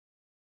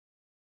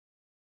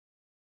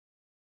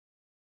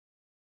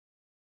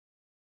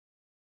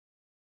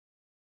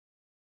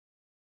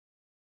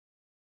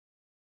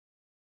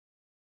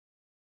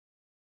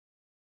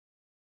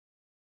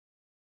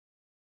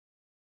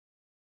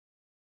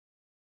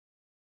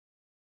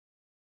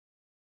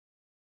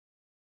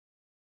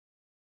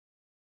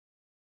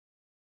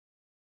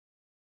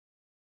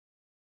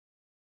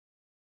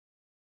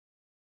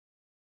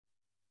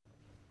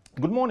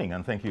Good morning,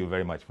 and thank you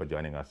very much for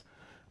joining us.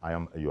 I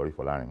am Yori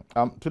Folarin.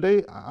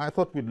 Today, I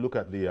thought we'd look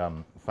at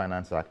the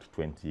Finance Act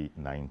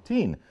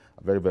 2019,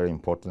 a very, very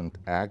important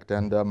act.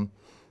 And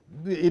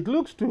it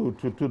looks to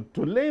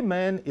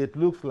laymen, it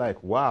looks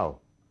like, wow,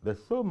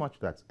 there's so much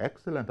that's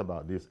excellent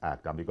about this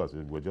act. And because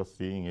we're just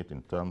seeing it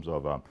in terms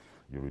of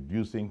you're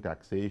reducing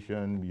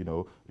taxation,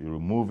 you're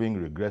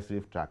removing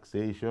regressive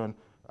taxation.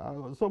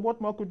 So what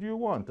more could you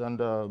want? And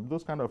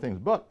those kind of things.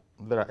 But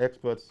there are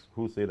experts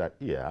who say that,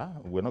 yeah,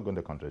 we're not going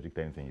to contradict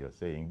anything you're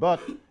saying,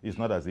 but it's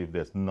not as if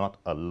there's not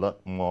a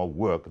lot more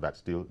work that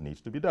still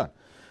needs to be done.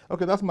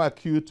 Okay, that's my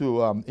cue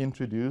to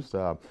introduce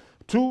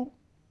two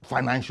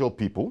financial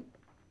people.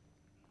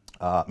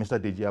 Mr.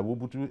 Deji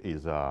Awubutu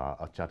is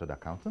a chartered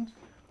accountant.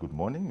 Good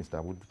morning,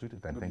 Mr. Awubutu,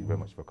 and thank you very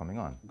much for coming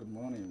on. Good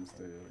morning,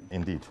 Mr.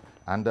 Indeed.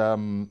 And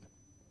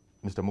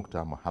Mr.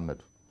 Mukhtar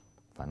Mohammed,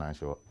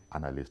 financial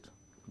analyst.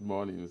 Good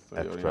morning,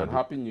 Mr. Yori, and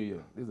Happy New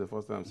Year. This is the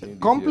first time I'm seeing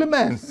this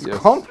Compliments, yes.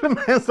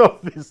 Compliments of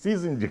the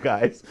season, you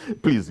guys.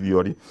 Please,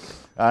 Yori.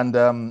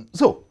 And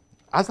so,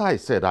 as I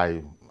said,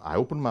 I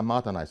opened my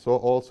mouth and I saw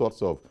all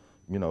sorts of,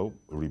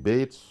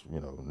 rebates.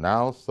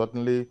 Now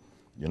suddenly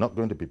you're not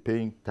going to be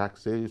paying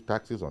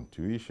taxes on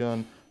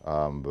tuition.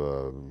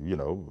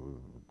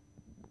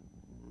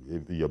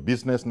 If your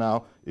business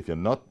now, if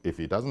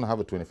it doesn't have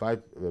a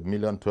 25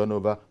 million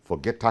turnover,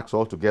 forget tax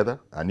altogether.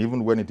 And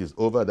even when it is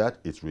over that,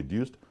 it's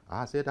reduced.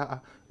 I said,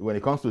 when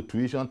it comes to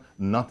tuition,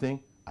 nothing.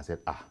 I said,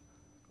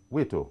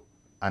 wait,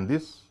 and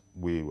this,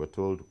 we were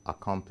told,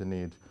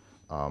 accompanied,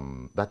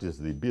 that is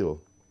the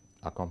bill,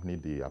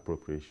 accompanied the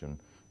appropriation,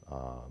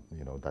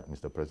 that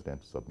Mr.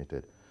 President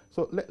submitted.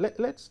 So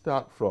let's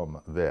start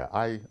from there.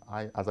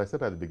 As I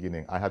said at the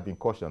beginning, I had been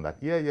cautioned that,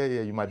 yeah,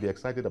 you might be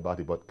excited about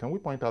it, but can we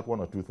point out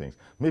one or two things?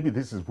 Maybe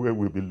this is where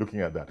we'll be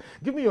looking at that.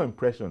 Give me your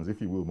impressions, if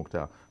you will,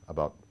 Mukhtar,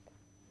 about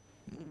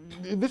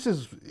this.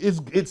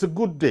 It's a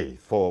good day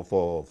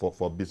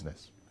for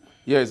business.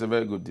 Yeah, it's a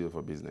very good deal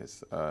for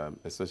business,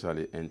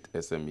 especially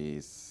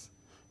SMEs.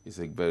 It's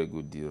a very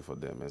good deal for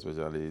them,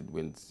 especially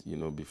when,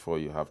 before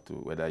you have to,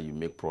 whether you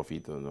make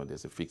profit or not,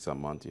 there's a fixed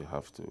amount you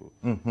have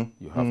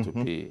to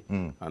pay.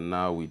 And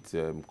now with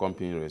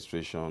company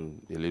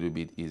registration, a little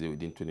bit easier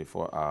within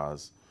 24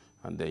 hours,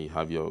 and then you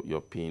have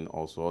your PIN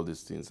also. All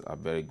these things are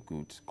very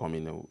good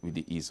coming with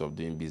the ease of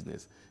doing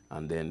business,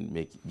 and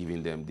then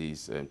giving them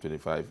this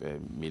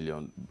 25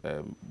 million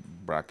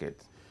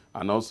bracket.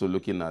 And also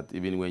looking at,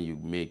 even when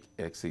you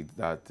exit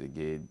that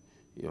again,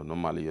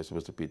 normally you're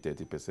supposed to pay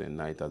 30%.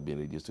 Now it has been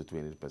reduced to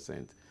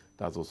 20%.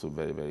 That's also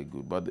very, very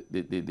good. But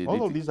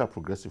all of these are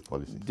progressive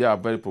policies. They are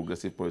very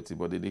progressive policies.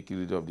 But the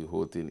liquidity of the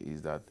whole thing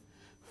is that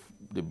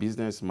the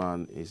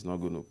businessman is not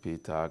going to pay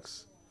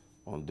tax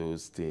on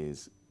those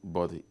things.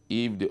 But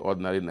if the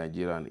ordinary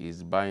Nigerian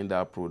is buying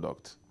that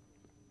product,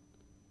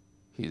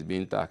 he's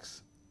being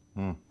taxed.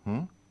 Do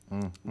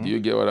you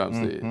get what I'm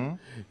saying?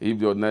 If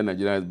the ordinary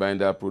Nigerian is buying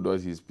that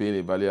product, he's paying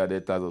a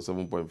value-added tax of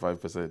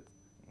 7.5%.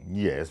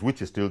 Yes,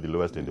 which is still the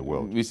lowest in the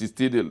world. Which is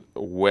still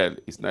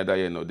it's neither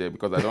here nor there,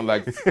 because I don't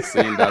like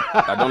saying that.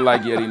 I don't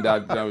like hearing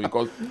that,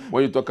 because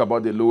when you talk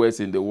about the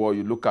lowest in the world,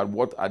 you look at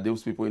what are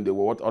those people in the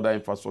world, what other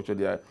infrastructure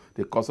they are.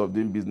 The cost of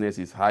doing business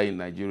is high in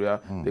Nigeria.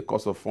 The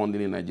cost of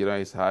funding in Nigeria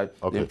is high.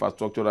 Okay. The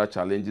infrastructural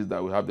challenges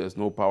that we have, there's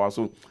no power.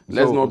 So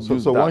let's not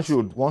use that.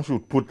 So one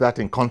should put that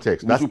in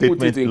context. That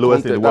statement,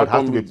 lowest in the world,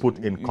 has to be put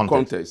in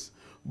context.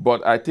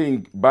 But I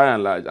think, by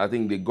and large, I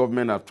think the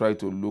government have tried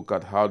to look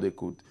at how they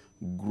could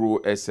grow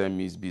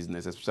SMEs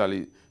business,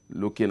 especially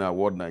looking at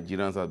what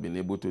Nigerians have been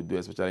able to do,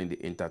 especially in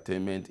the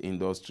entertainment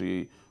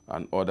industry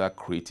and other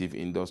creative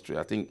industry.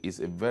 I think it's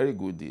a very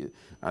good deal.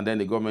 And then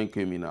the government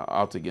came in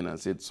out again and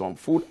said some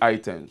food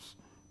items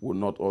will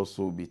not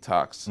also be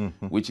taxed,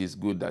 which is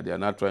good that they are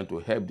not trying to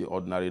help the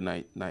ordinary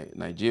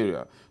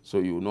Nigeria. So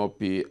you will not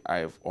pay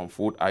on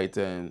food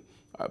items.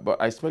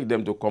 But I expect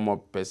them to come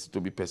up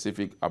to be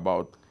specific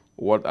about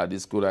what are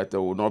these food items.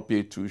 Will not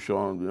pay tuition,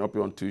 will not pay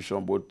on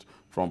tuition, both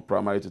from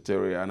primary to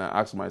tertiary. And I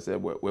asked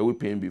myself, were we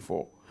paying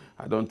before?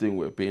 I don't think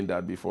we're paying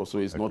that before, so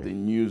it's not a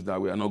news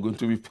that we are not going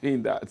to be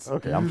paying that.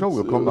 Okay, I'm sure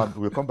we'll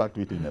come back to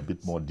it in a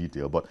bit more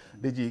detail. But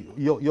Deji,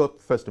 your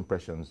first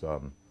impressions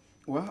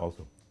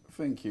also.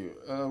 Thank you.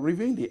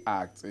 Reviewing the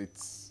act,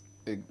 it's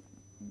a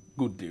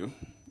good deal,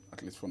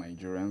 at least for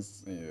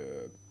Nigerians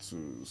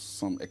to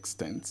some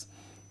extent.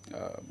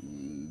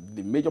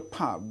 The major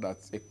part that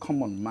a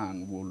common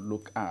man will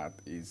look at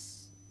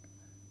is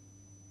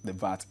the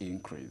VAT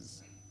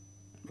increase,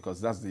 because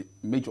that's the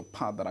major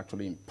part that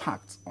actually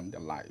impacts on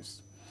their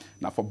lives.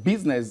 Now, for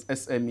business,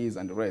 SMEs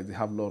and the rest, they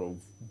have a lot of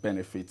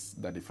benefits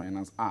that the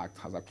Finance Act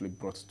has actually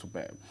brought to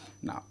bear.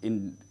 Now,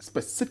 in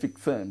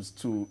specific terms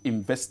to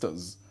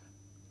investors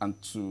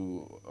and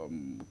to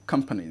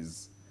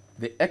companies,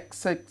 the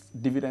excess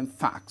dividend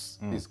tax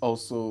is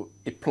also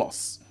a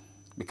plus,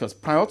 because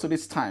prior to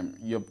this time,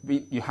 you're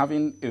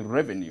having a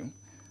revenue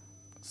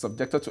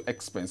subjected to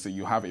expense. So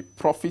you have a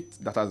profit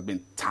that has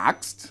been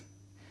taxed.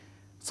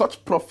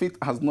 Such profit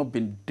has not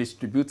been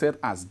distributed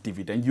as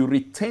dividend. You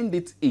retained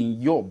it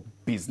in your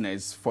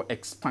business for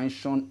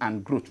expansion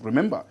and growth.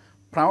 Remember,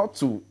 prior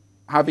to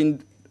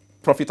having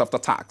profit after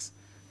tax,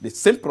 the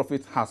same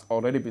profit has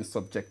already been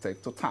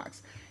subjected to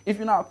tax. If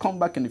you now come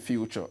back in the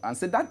future and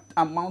say that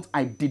amount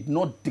I did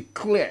not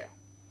declare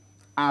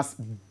as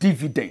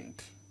dividend,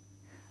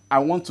 I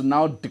want to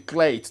now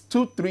declare it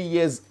 2-3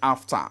 years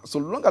after. So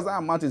long as that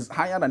amount is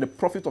higher than the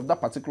profit of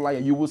that particular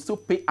year, you will still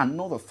pay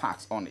another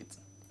tax on it.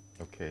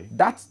 Okay.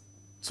 That,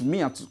 to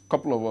me and to a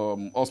couple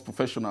of us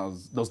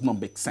professionals, does not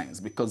make sense,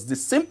 because the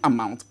same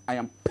amount I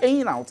am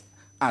paying out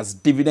as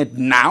dividend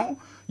now,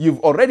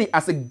 you've already,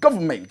 as a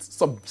government,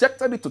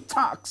 subjected it to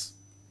tax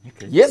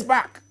years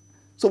back.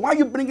 So why are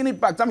you bringing it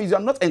back? That means you're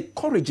not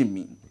encouraging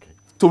me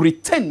to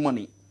retain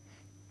money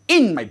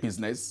in my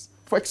business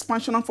for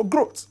expansion and for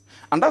growth.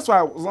 And that's why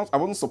I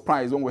wasn't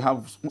surprised when we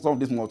have some of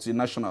these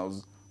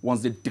multinationals,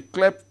 once they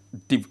declare,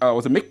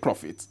 once they make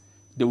profit,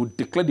 they would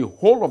declare the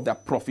whole of their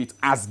profit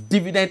as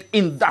dividend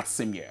in that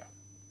same year.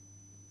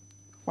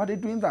 Why are they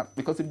doing that?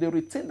 Because if they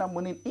retain that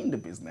money in the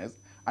business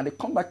and they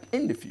come back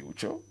in the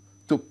future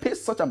to pay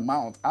such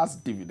amount as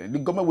dividend, the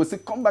government will still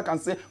come back and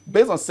say,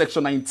 based on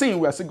Section 19,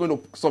 we are still going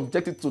to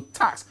subject it to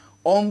tax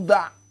on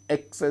that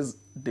excess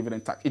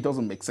dividend tax. It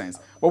doesn't make sense.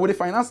 But with the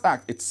Finance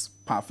Act, it's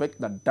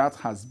perfect that that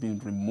has been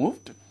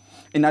removed.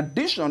 In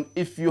addition,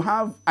 if you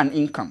have an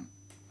income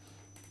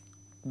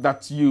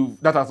that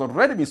has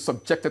already been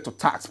subjected to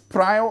tax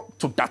prior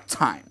to that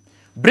time,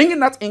 bringing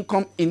that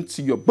income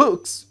into your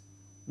books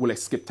will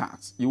escape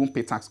tax. You won't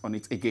pay tax on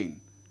it again.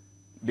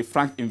 The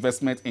frank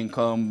investment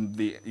income,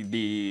 the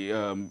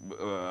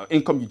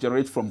income you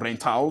generate from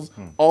rentals,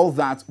 all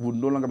that would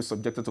no longer be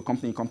subjected to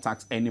company income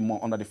tax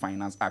anymore under the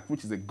Finance Act,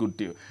 which is a good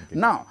deal. Okay.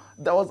 Now,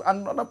 there was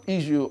another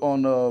issue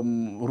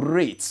on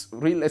rates,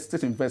 real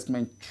estate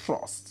investment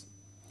trust.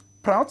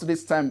 Prior to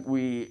this time,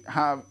 we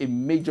have a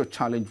major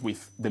challenge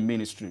with the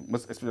ministry,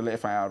 most especially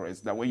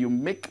FIRS, that when you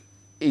make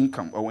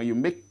income or when you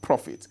make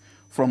profit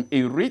from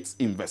a REIT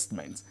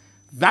investment,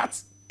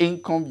 that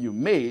income you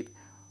made,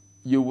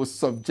 you will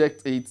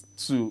subject it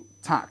to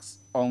tax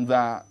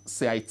under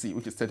CIT,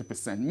 which is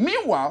 30%.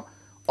 Meanwhile,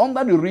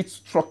 under the REIT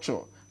structure,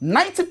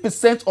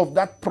 90% of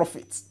that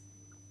profit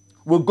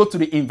will go to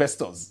the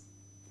investors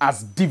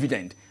as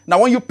dividend.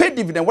 Now, when you pay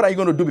dividend, what are you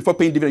going to do before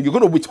paying dividend? You're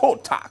going to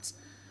withhold tax.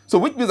 So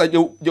which means that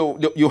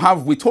you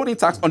have withholding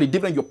tax on the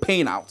dividend you're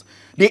paying out.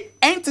 The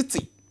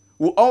entity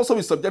will also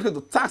be subjected to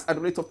tax at the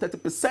rate of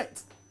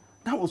 30%.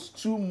 That was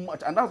too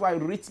much. And that's why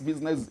REIT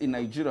business in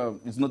Nigeria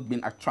is not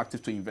being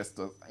attractive to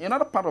investors. In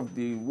another part of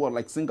the world,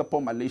 like Singapore,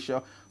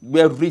 Malaysia,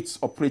 where REITs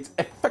operate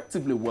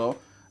effectively well,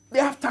 they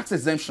have tax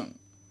exemption.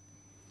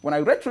 When I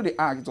read through the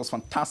Act, it was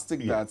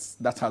fantastic that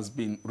that has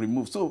been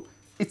removed. So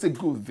it's a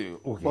good deal.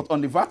 Okay. But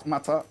on the VAT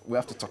matter, we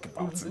have to talk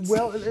about it.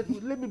 Well,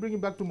 let me bring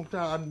it back to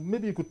Mukhtar, and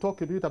maybe you could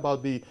talk a bit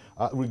about the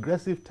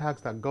regressive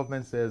tax that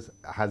government says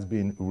has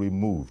been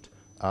removed.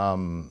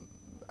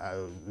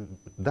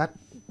 That,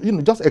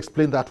 just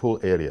explain that whole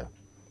area.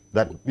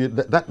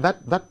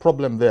 That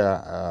problem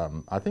there,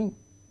 I think,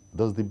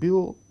 does the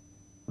bill,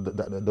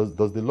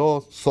 does the law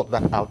sort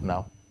that out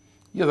now?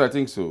 Yes, I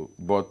think so,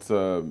 but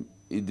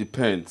it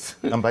depends.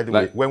 And by the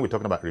way, when we're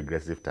talking about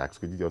regressive tax,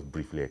 could you just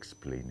briefly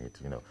explain it?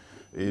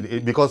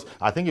 Because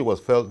I think it was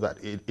felt that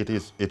it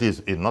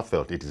is not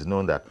felt, it is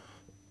known that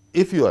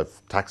if you are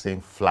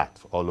taxing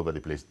flat all over the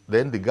place,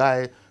 then the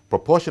guy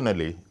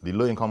proportionally, the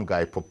low-income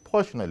guy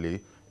proportionally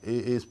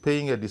is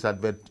paying a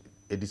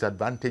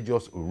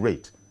disadvantageous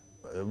rate.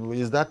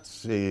 Is that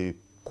a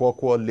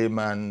quote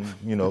layman,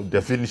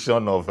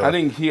 definition of? I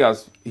think he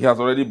has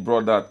already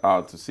brought that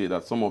out to say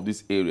that some of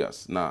these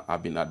areas now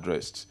have been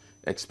addressed,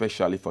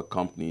 especially for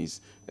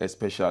companies,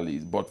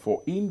 but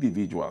for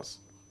individuals,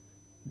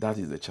 that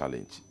is the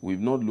challenge. We've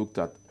not looked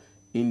at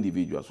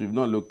individuals. We've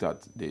not looked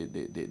at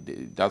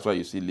that's why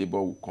you see labor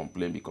will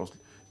complain because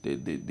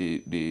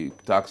the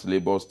tax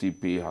labor still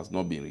pay has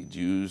not been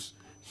reduced.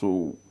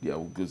 So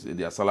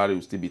their salary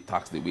will still be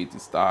taxed the way it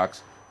is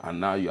taxed. And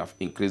now you have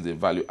increased the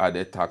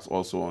value-added tax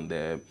also on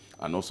them.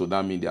 And also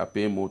that means they are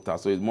paying more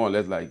tax. So it's more or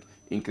less like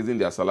increasing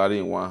their salary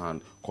in one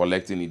hand,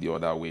 collecting it the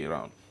other way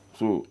around.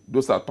 So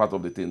those are part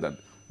of the things that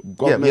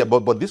government... Yeah,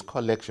 but this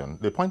collection,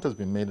 the point has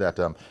been made that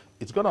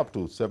it's gone up to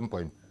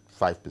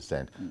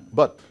 7.5%.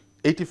 But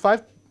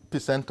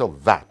 85%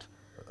 of that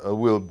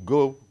will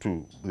go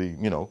to the,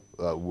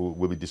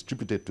 will be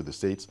distributed to the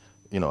states,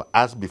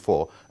 as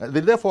before. They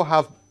therefore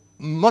have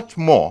much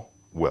more,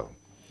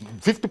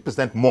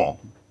 50% more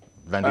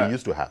than they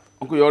used to have.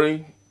 Uncle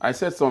Yori, I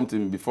said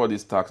something before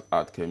this tax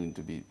act came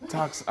into being.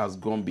 Tax has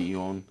gone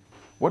beyond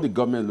what the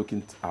government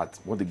looking at,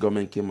 what the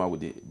government came out with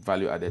the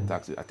value-added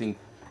taxes. I think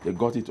they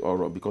got it all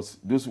wrong because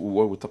this is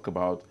what we talk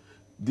about.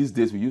 These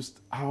days we used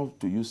how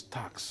to use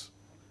tax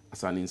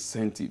as an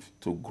incentive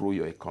to grow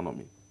your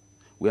economy.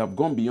 We have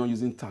gone beyond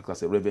using tax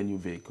as a revenue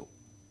vehicle.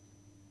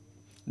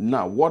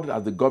 Now, what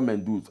does the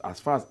government do as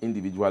far as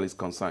individual is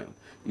concerned?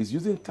 Is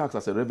using tax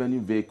as a revenue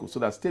vehicle so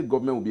that state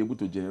government will be able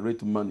to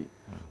generate money,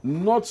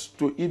 not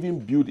to even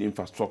build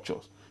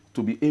infrastructures,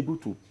 to be able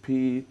to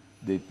pay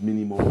the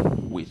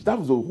minimum wage. That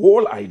was the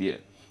whole idea.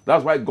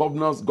 That's why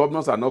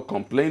governors are not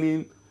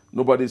complaining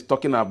Nobody's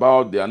talking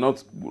about, they are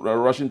not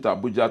rushing to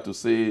Abuja to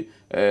say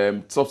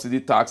subsidy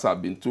tax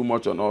have been too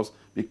much on us,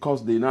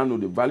 because they now know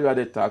the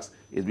value-added tax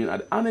is being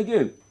added. And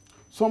again,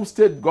 some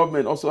state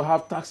government also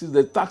have taxes,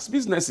 they tax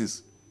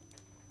businesses.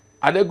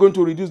 Are they going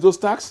to reduce those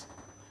taxes?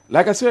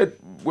 Like I said,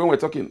 when we're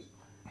talking,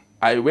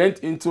 I went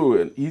into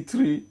an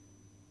E3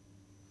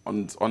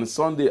 on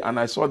Sunday, and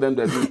I saw them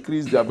that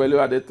increased their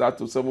value-added tax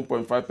to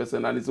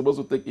 7.5%, and it's supposed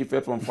to take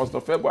effect from 1st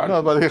of February.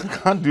 No, but they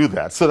can't do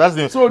that. So that's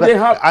the... So they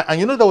have... And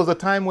you know, there was a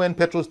time when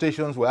petrol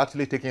stations were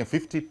actually taking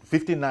 50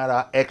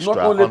 naira extra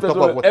not only on top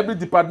petrol, of what... every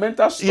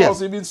departmental stores,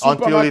 Yes, even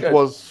supermarket. until it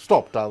was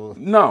stopped.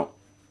 Now,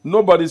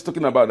 nobody's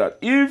talking about that.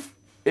 If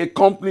a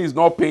company is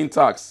not paying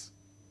tax,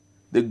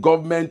 the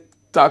government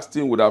tax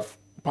team would have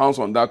pounced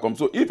on that.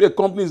 So if a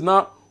company is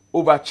now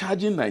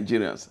overcharging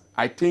Nigerians,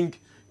 I think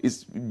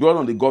it's beyond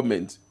on the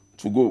government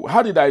to go.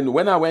 How did I know?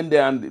 When I went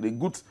there and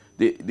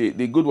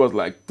the good was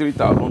like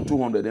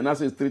 3,200, and I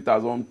said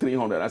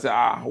 3,300. I said,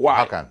 why?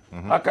 How can?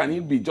 How can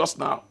it be just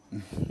now?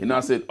 And I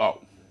said, oh,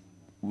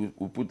 we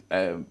put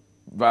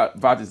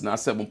VAT is now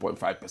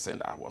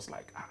 7.5%. I was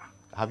like,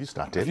 Have you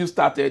started? Have you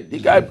started? The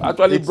guy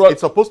actually brought...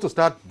 It's supposed to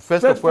start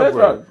 1st of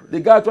February. The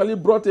guy actually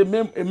brought a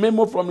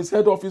memo from his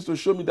head office to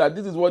show me that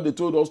this is what they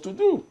told us to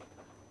do.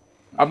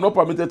 I'm not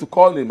permitted to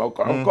call him. I'll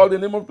call the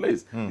name of the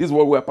place. This is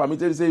what we're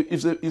permitted to say.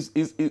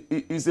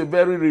 It's a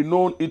very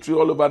renowned eatery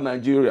all over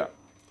Nigeria.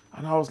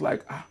 And I was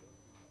like,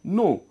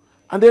 no.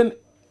 And then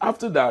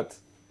after that,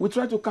 we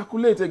tried to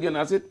calculate again.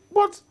 I said,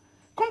 but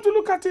come to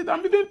look at it,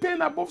 I'm even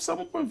paying above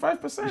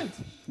 7.5%.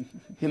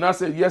 He now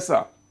said, yes,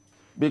 sir.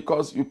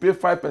 Because you pay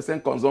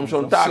 5%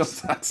 consumption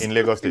tax in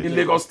Lagos State. In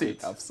Lagos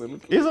State.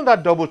 Absolutely. Isn't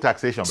that double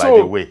taxation, by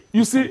the way?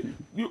 You see,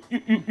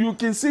 you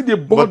can see the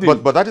body.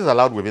 But that is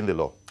allowed within the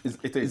law.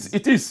 It is.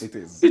 It is. It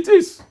is. It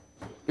is.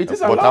 It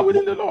is allowed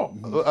within the law.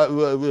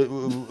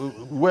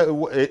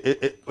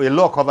 A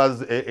law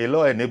covers, a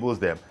law enables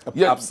them.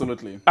 Yeah,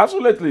 absolutely.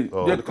 Absolutely.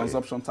 Oh, The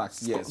consumption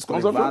tax, yes.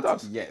 Consumption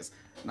tax, yes.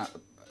 Now,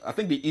 I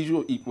think the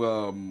issue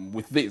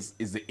with this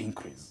is the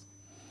increase.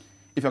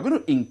 If you're going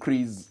to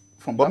increase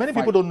from... But many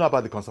people don't know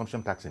about the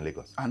consumption tax in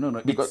Lagos.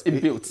 No, because it's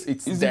inbuilt.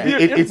 It's there.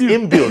 It's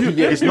inbuilt.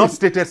 It's not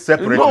stated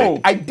separately.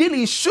 No.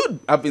 Ideally, it should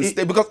have been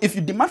stated, because if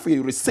you demand for a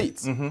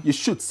receipt, you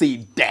should say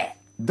it there.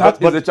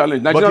 That is the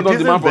challenge. Nigerians don't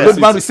demand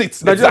for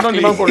receipts. Nigerians don't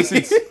demand for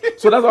receipts.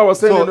 So that's what I was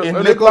saying. So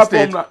in Lagos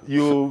State,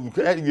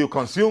 you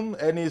consume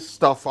any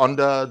stuff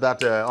under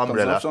that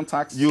umbrella, Consumption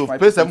tax, you pay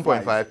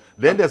 7.5.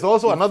 Then there's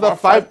also another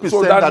 5%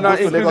 so that now goes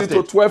to Lagos increasing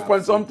State. to 12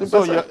 point something So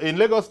percent. in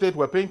Lagos State,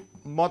 we're paying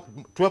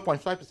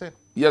 12.5%.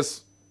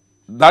 Yes,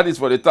 that is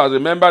for the tax.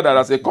 Remember that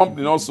as a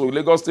company also,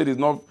 Lagos State is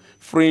not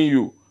freeing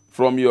you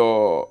from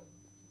your,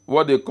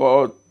 what they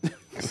call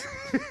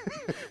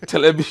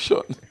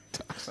television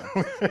tax.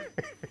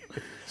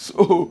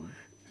 So,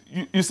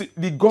 you see,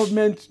 the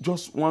government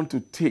just want to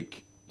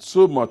take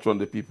so much from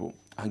the people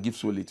and give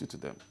so little to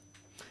them.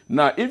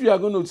 Now, if you are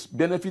going to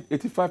benefit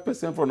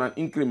 85% from an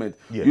increment,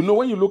 yes. You know,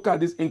 when you look at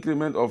this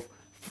increment of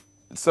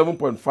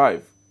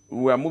 7.5,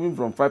 we are moving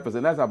from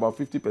 5%, that's about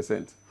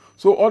 50%.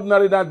 So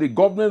ordinarily that the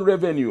government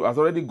revenue has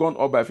already gone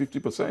up by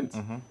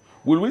 50%.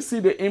 Will we see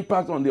the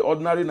impact on the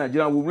ordinary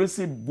Nigerian? Will we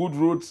see good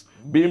roads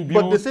being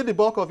built? But they say the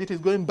bulk of it is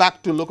going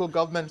back to local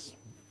governments.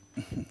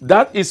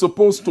 That is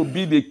supposed to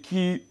be the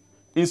key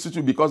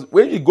institute, because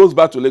when it goes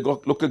back to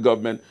local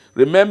government,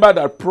 remember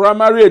that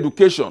primary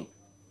education,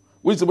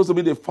 which is supposed to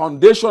be the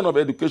foundation of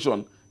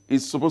education,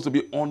 is supposed to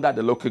be under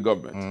the local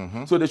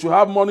government. So they should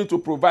have money to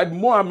provide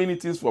more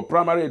amenities for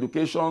primary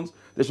educations.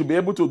 They should be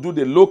able to do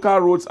the local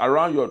roads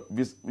around your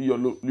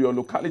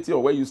locality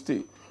or where you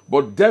stay.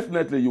 But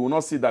definitely you will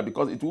not see that,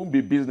 because it won't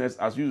be business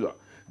as usual.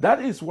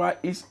 That is why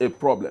it's a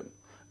problem.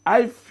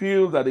 I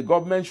feel that the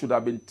government should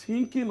have been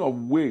thinking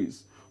of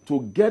ways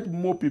to get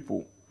more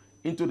people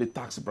into the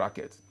tax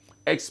bracket,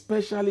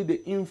 especially the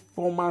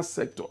informal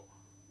sector.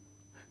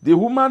 The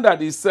woman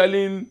that is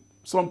selling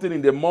something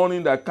in the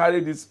morning that carry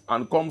this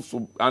and comes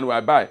to and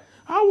I buy,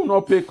 I will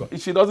not pay.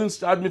 She doesn't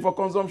charge me for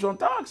consumption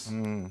tax.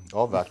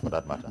 All that for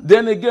that matter.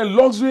 Then again,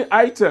 luxury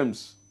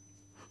items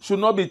should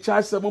not be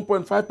charged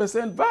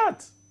 7.5%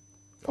 VAT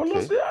for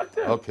luxury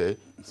items. Okay.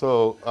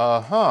 So,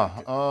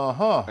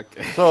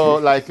 So,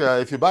 like,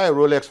 if you buy a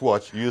Rolex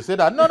watch, you say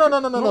that, no.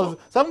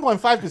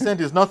 7.5%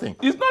 is nothing.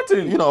 It's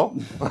nothing. You know.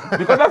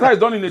 Because that's how it's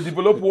done in a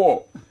developed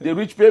world. The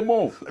rich pay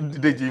more.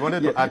 Did you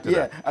wanted to add to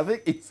that? I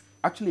think it's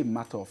actually a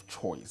matter of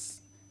choice.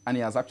 And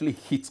he has actually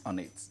hit on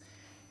it.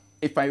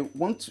 If I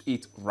want to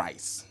eat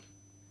rice,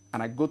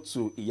 and I go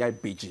to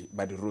Iyaibeji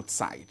by the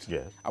roadside,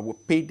 yes. I will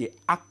pay the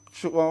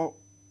actual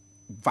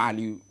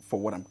value for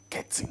what I'm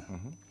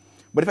getting.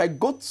 But if I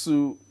go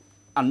to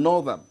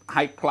another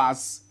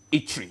high-class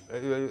eatery,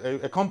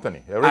 a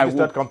company, a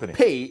registered company,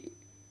 pay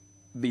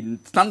the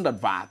standard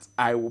VAT,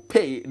 I will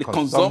pay the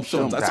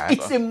consumption tax. So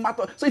it's a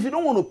matter. So if you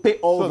don't want to pay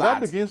all so that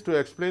begins to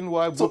explain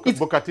why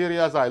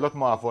bucaterias are a lot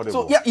more affordable.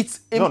 So yeah,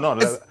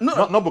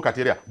 not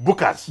bucateria,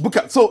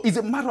 bukas. So it's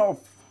a matter of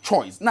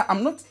choice. Now,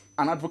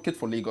 an advocate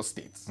for Lagos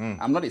State.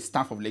 I'm not a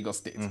staff of Lagos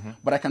State.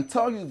 But I can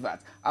tell you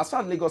that as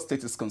far as Lagos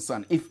State is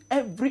concerned, if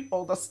every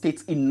other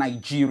state in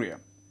Nigeria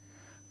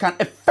can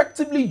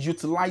effectively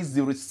utilize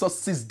the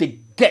resources they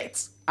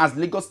get, as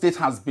Lagos State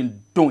has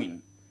been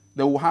doing,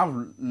 they will have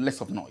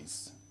less of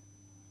noise.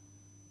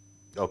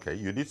 Okay,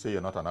 you did say you're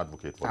not an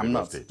advocate for I'm Lagos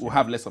not. State. We'll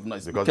have less of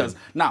noise. Because the,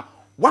 now,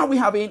 while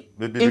we're having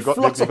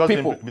influx of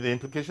people... The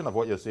implication of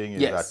what you're saying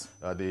is Yes.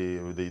 that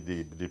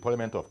the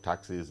deployment of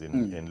taxes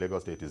in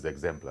Lagos State is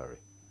exemplary.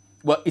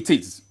 Well, it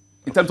is.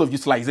 In terms of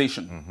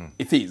utilization,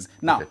 it is.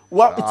 Now,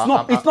 well,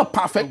 it's not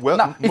perfect. Well,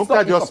 now,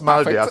 Mukhtar just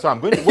smiled there, so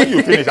I'm going to, when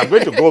you finish, I'm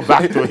going to go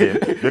back to him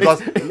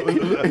because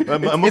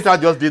Mukhtar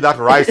just did that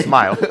right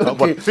smile.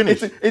 But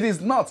finish. It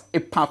is not a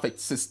perfect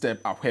system,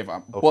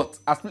 however, but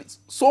at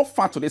least so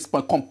far to this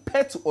point,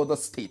 compared to other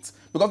states,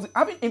 because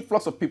having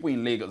influx of people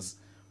in Lagos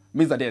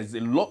means that there's a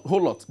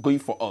whole lot going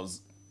for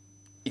us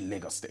in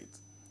Lagos State.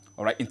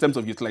 All right, in terms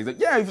of utilization.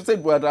 Yeah, if you say,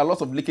 well, there are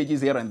lots of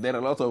leakages here and there,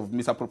 a lot of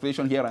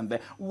misappropriation here and there.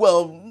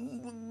 Well,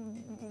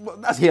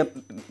 that's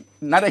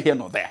neither here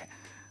nor there.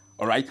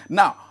 All right.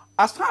 Now,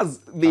 as far as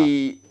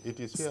the it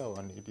is here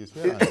and it is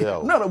here and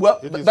there. No, well,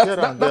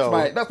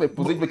 that's my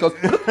position because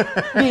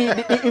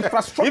the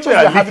infrastructure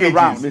we're having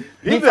around.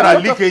 If there are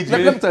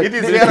leakages, it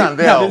is here and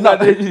there.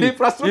 The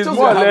infrastructure is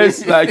more or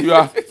less like you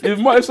are.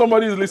 If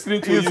somebody is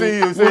listening to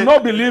you will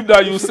not believe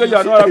that you say you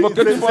are not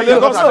advocating for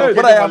Lagos State.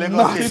 But I am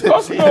not.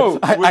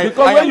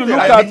 Because when you look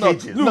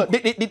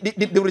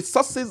at the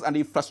resources and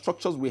the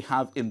infrastructures we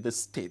have in the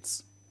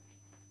states,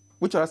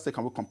 which other state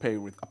can we compare it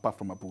with apart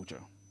from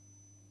Abuja?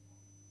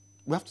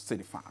 We have to say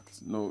the facts.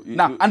 No.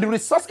 And the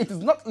resource, it is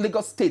not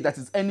Lagos State that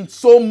is earning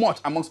so much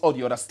amongst all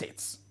the other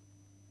states.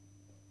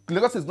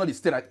 Lagos is not the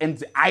state that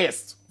earns the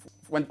highest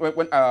when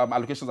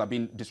allocations are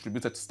being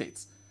distributed to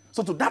states.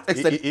 So to that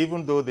extent...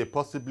 Even though they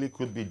possibly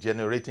could be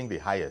generating the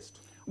highest.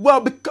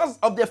 Well, because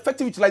of the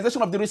effective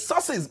utilization of the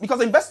resources.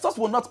 Because investors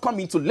will not come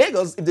into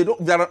Lagos if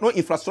there are no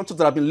infrastructures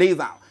that have been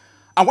laid out.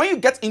 And when you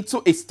get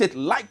into a state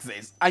like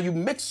this and you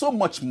make so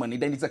much money,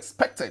 then it's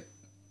expected,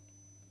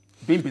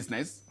 being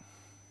business,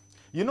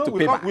 you know,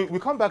 we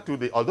come back to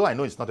the, although I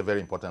know it's not a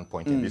very important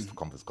point in this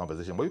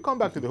conversation, but we come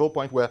back to the whole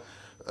point where,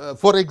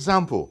 for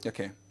example,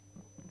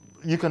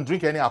 you can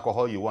drink any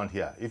alcohol you want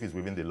here if it's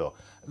within the law.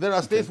 There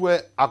are states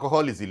where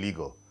alcohol is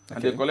illegal.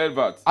 And they collect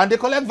VAT. And they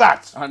collect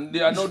VAT. And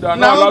they are not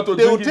allowed to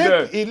drink it there. They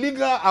will take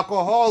illegal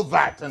alcohol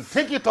VAT and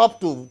take it up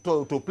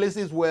to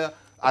places where,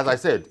 as I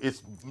said,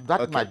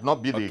 that might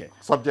not be the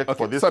subject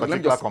for this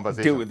particular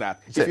conversation. Deal with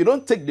that. If you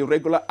don't take the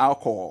regular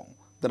alcohol,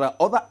 there are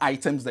other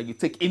items that you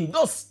take in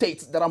those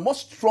states that are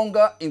much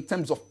stronger in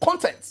terms of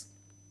content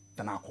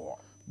than alcohol.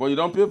 But you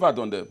don't pay VAT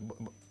on them.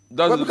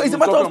 It's a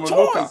matter of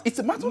choice. It's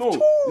a matter of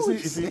choice. You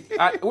see,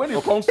 when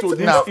it comes to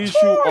this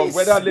issue of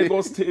whether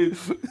Lagos State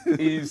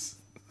is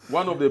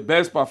one of the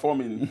best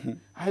performing,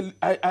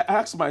 I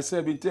ask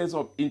myself in terms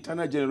of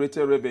internal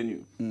generated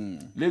revenue.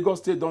 Lagos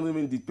State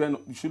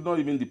should not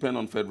even depend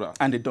on federal.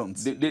 And they don't.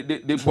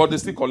 But they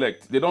still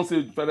collect. They don't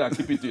say federal,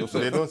 keep it to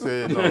yourself. They don't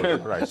say no,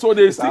 right. So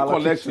they still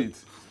collect it.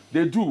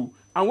 They do.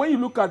 And when you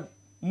look at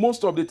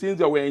most of the things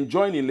that we're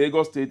enjoying in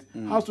Lagos State,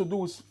 has to do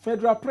with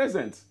federal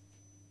presence.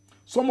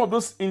 Some of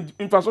those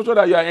infrastructure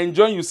that you are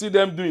enjoying, you see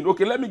them doing.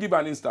 Okay, let me give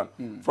an instance.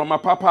 From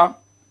Apapa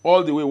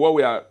all the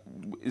way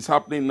is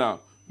happening now.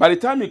 By the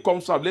time it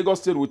comes up,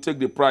 Lagos State will take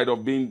the pride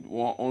of being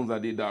on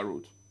that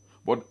road.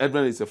 But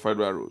everything is a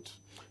federal road.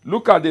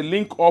 Look at the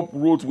link-up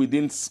roads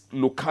within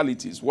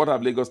localities. What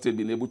have Lagos State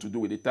been able to do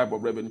with the type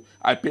of revenue?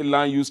 I pay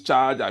land use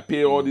charge, I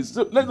pay all this.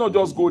 So let's not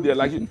just go there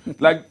like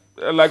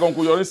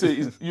Uncle Yorin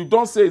says. You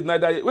don't say it's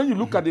neither. When you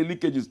look at the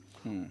leakages,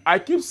 I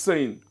keep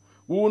saying,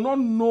 we will not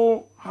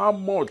know how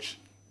much.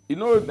 You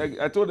know, like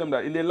I told them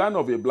that in the land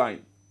of a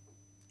blind,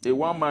 a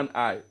one-man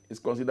eye is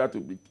considered to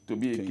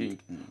be a king.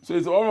 So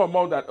it's all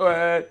about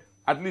that,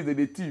 at least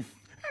they're thief.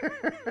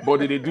 But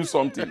they do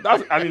something.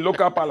 That's in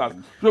local palace.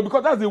 So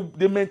because that's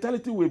the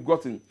mentality we've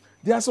gotten.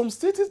 There are some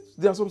states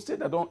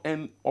that don't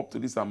earn up to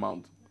this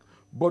amount.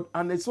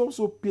 And they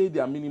also pay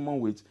their minimum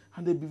wage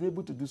and they've been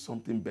able to do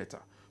something better.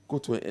 Go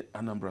to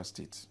Anambra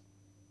State.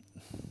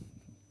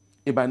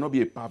 It might not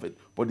be a perfect,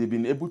 but they've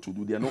been able to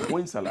do. They are not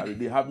owing salary.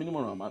 They have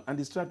minimum amount, and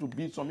they try to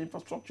build some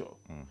infrastructure.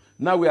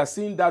 Now we are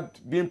seeing that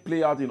being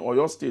played out in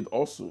Oyo State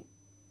also.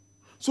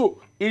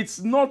 So it's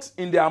not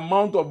in the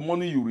amount of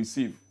money you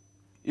receive.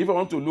 If I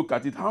want to look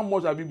at it, how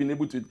much have you been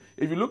able to?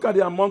 If you look at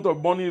the amount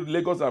of money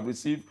Lagos have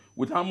received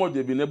with how much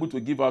they've been able to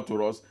give out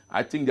to us,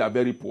 I think they are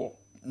very poor.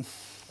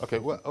 Okay,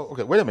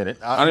 wait a minute.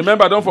 And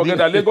remember, don't forget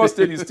that Lagos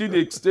State is still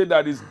the state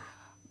that is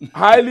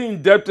highly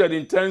indebted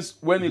in terms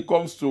when it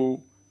comes to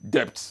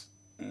debt.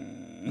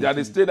 They are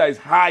the state that is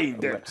high in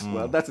debt.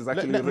 Well, that is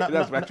actually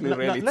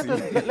reality. Let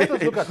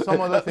us look at some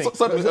other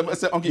things.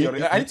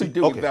 I need to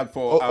deal with that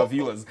for our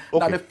viewers.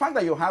 Now, the fact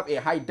that you have a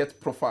high debt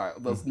profile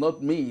does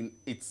not mean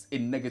it's a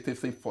negative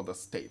thing for the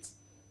state.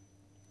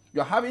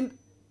 You're having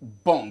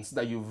bonds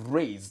that you've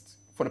raised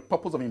for the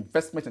purpose of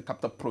investment in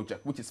capital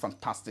project, which is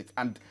fantastic.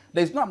 And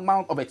there's no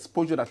amount of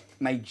exposure that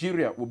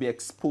Nigeria will be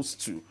exposed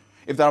to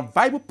if there are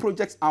viable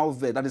projects out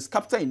there that is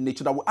capital in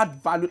nature that will add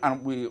value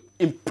and will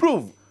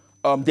improve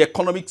the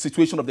economic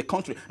situation of the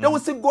country, they will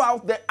still go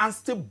out there and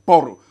still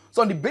borrow.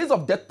 So on the basis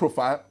of debt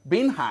profile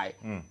being high,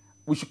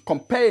 we should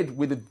compare it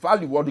with the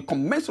value or the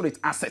commensurate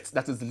assets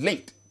that is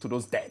linked to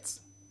those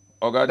debts.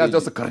 Okay, That's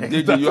just a correct.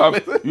 You came out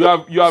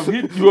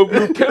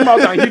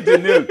and hit the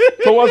nail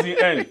towards the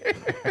end.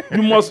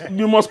 You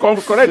must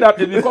correct that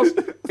because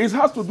it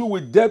has to do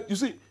with debt. You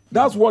see,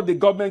 that's what the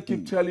government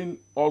keep telling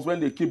us when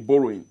they keep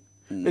borrowing.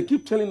 They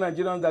keep telling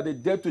Nigerians that the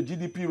debt to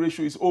GDP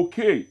ratio is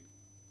okay,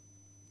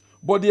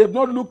 but they have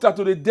not looked at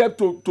the debt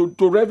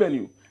to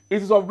revenue.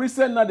 It is of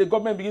recent now the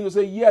government begins to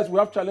say, yes, we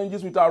have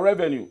challenges with our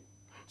revenue.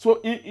 So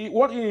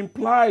what it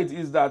implies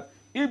is that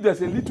if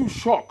there's a little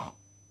shock,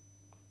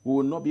 we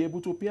will not be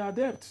able to pay our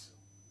debts.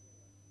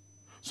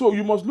 So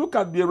you must look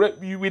at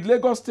with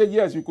Lagos State,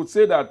 yes, you could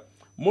say that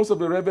most of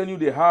the revenue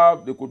they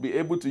have, they could be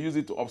able to use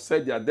it to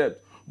offset their debt.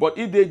 But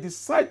if they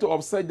decide to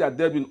offset their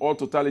debt in all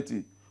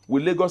totality,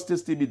 will Lagos State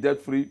still be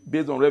debt-free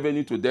based on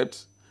revenue to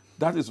debt?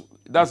 That's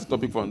the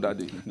topic for that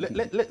day.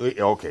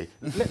 Okay.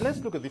 Let's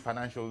look at the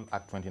Financial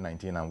Act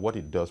 2019 and what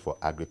it does for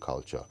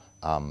agriculture.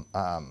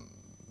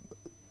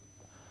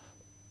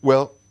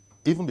 Well,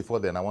 even before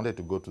then, I wanted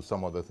to go to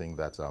some other thing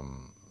that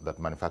that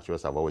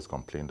manufacturers have always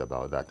complained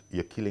about, that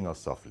you're killing us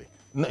softly.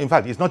 No, in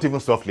fact, it's not even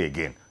softly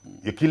again.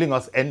 You're killing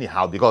us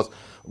anyhow, because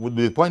with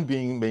the point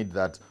being made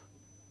that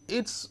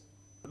it's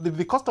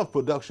the cost of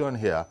production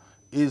here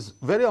is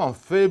very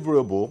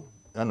unfavorable,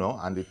 you know,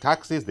 and the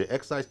taxes, the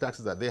excise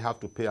taxes that they have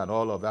to pay and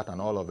all of that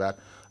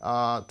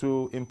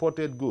to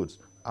imported goods.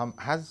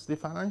 Has the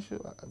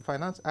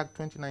Finance Act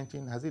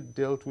 2019, has it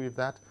dealt with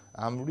that?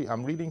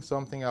 I'm reading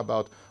something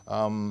about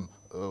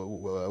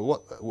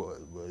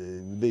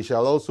they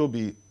shall also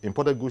be,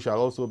 imported goods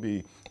shall also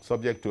be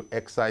subject to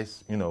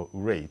excise,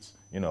 rates,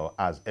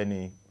 as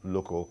any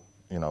local,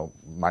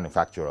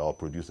 manufacturer or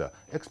producer.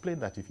 Explain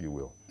that, if you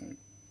will.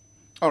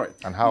 All right.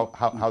 And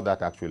how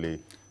that actually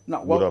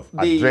would have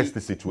addressed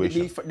the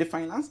situation. The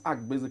Finance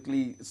Act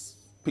basically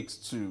speaks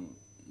to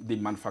the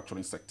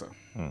manufacturing sector.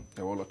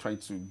 They were trying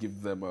to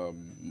give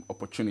them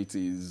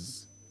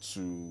opportunities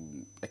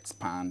to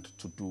expand,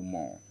 to do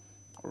more.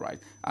 All right.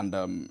 And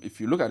if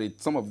you look at it,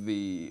 some of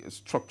the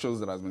structures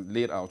that have been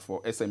laid out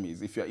for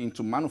SMEs, if you're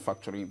into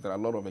manufacturing, there are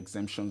a lot of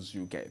exemptions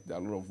you get. There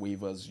are a lot of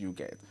waivers you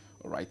get.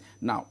 All right.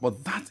 Now,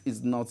 but that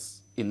is not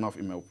enough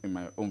in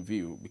my own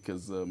view,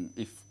 because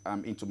if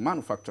I'm into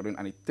manufacturing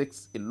and it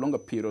takes a longer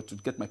period to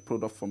get my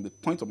product from the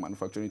point of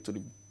manufacturing to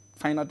the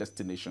final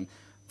destination,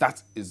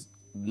 that is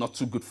not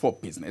too good for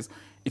business.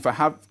 If I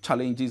have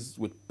challenges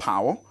with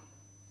power,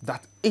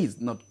 that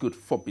is not good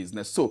for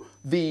business. So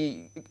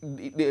the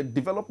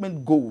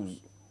development goals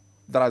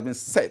that have been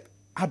set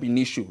have been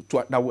issued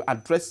that will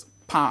address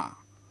power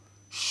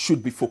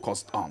should be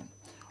focused on.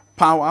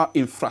 Power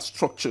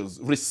infrastructures,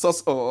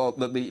 resource, all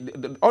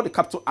the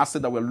capital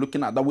assets that we're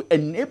looking at that will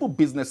enable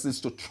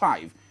businesses to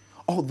thrive.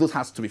 All those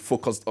has to be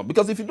focused on.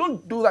 Because if you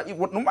don't do that,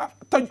 no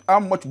matter how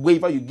much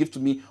waiver you give to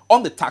me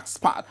on the tax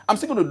part, I'm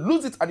still going to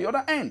lose it at the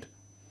other end.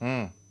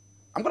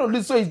 I'm going to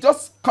lose. So it's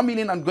just coming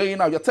in and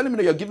going out. You're telling me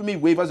that you're giving me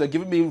waivers, you're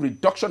giving me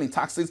reduction in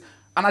taxes,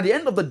 and at the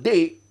end of the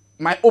day,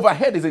 my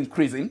overhead is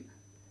increasing.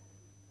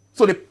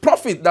 So the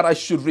profit that I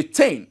should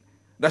retain,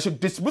 that I should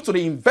distribute to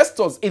the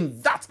investors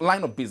in that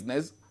line of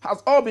business,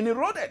 has all been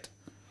eroded.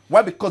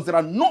 Why? Because there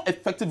are no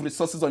effective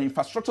resources or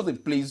infrastructures in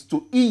place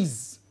to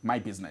ease my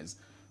business.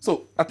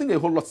 So I think a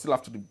whole lot still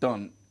have to be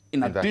done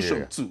in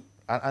addition to.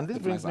 And this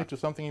brings me to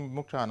something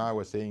Mukhtar and I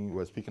were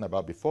speaking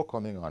about before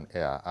coming on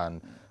air,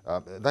 and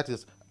that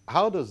is,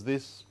 how does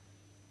this,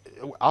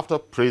 after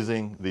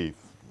praising the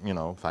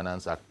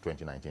Finance Act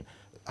 2019,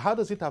 how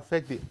does it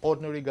affect the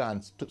ordinary guy?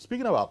 And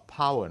speaking about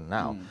power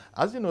now,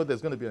 as you know,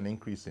 there's going to be an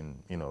increase in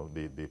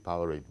the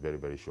power rate very,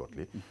 very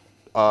shortly.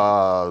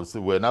 So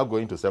we're now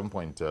going to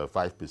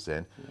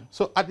 7.5%.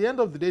 So at the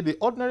end of the day, the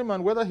ordinary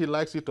man, whether he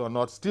likes it or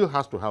not, still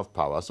has to have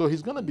power. So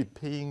he's going to be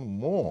paying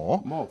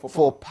more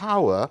for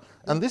power,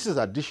 and this is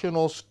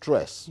additional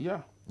stress.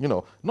 Yeah.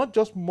 Not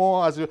just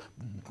more,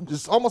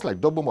 it's almost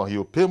like double more.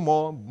 He'll pay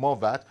more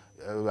VAT,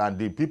 and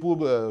the people,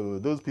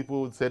 those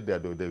people said they're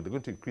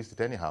going to increase it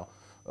anyhow.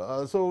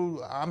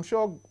 So I'm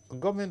sure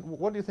government,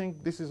 what do you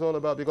think this is all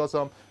about? Because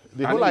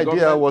the whole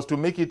idea was to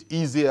make it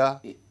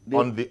easier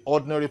on the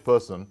ordinary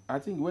person. I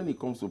think when it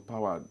comes to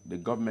power, the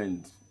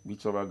government,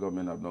 whichever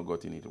government, have not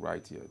gotten it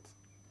right yet.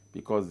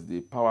 Because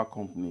the power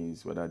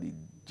companies, whether the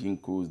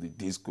Jincos, the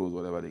Discos,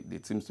 whatever, they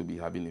seem to be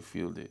having a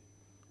field day.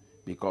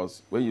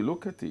 Because when you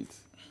look at it,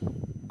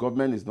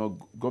 government is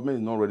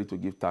not ready to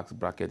give tax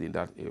bracket in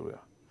that area.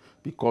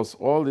 Because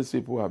all these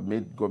people have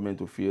made government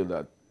to feel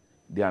that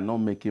they are not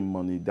making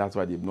money. That's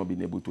why they've not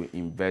been able to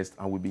invest.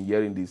 And we've been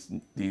hearing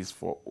this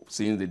for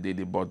since the day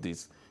they bought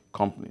these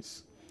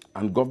companies.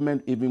 And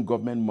even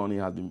government money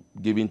has been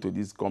given to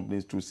these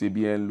companies through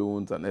CBN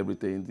loans and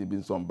everything,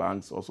 even some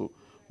banks also.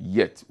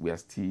 Yet we are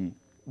still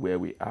where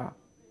we are.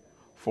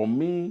 For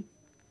me,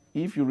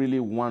 if you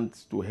really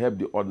want to help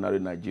the ordinary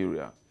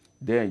Nigeria,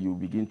 then you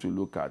begin to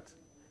look at,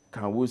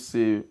 can we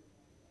say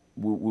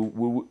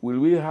will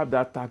we have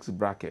that tax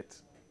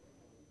bracket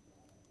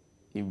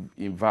in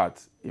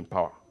VAT in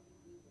power?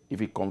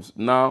 If it comes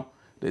now,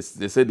 they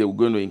said they were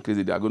going to increase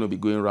it. They are going to be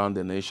going around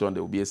the nation.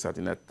 There will be a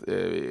certain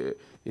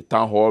a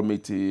town hall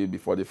meeting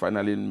before they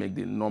finally make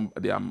the number.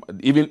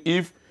 Even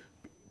if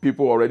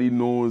people already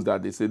knows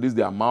that they say this is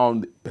the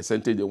amount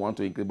percentage they want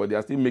to increase, but they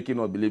are still making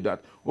us believe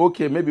that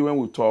okay, maybe when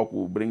we talk,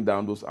 we'll bring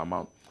down those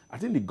amounts. I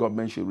think the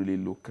government should really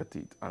look at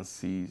it and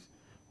see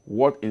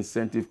what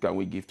incentive can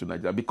we give to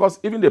Nigeria, because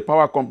even the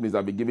power companies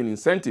have been giving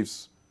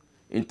incentives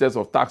in terms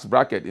of tax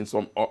bracket in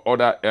some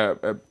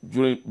other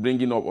during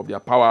bringing up of their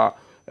power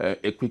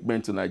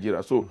equipment to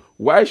Nigeria. So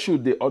why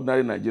should the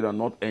ordinary Nigerian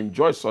not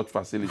enjoy such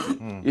facility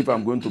if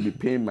I'm going to be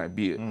paying my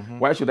bill?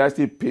 Why should I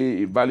still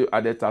pay a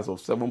value-added tax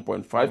of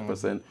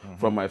 7.5%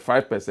 from my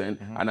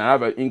 5% and I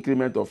have an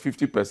increment of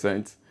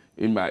 50%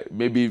 in my,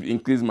 maybe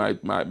increase my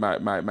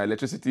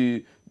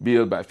electricity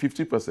bill by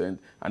 50%,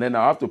 and then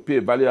I have to pay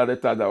a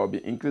value-added tax that will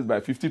be increased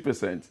by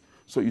 50%.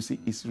 So you see,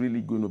 it's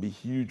really going to be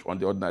huge on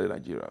the ordinary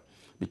Nigeria.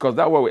 Because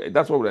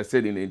that's what I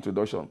said in the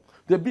introduction.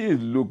 The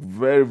bills look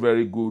very,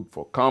 very good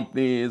for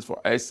companies, for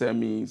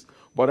SMEs.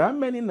 But how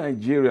many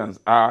Nigerians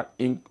are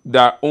in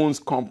that owns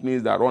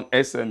companies that run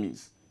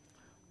SMEs?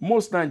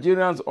 Most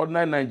Nigerians,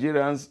 ordinary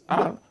Nigerians,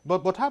 are.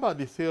 But how about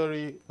the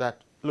theory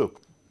that,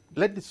 look,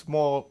 let the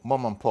small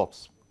mom and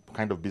pops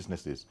kind of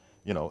businesses,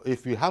 you know,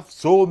 if you have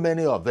so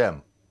many of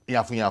them,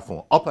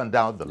 up and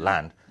down the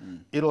land,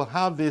 it'll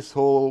have this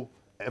whole,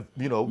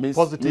 you know,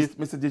 positive.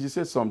 Mr. Deji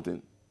said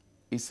something.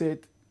 He said,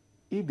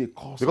 if the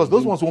cost because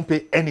those ones won't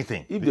pay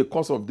anything. If the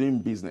cost of doing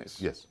business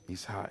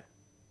is high,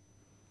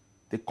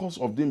 the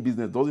cost of doing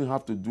business doesn't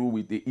have to do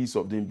with the ease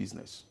of doing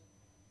business.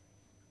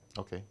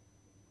 Okay.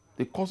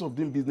 The cost of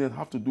doing business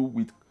have to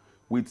do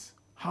with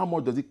how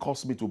much does it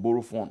cost me to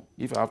borrow funds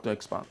if I have to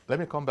expand. Let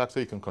me come back so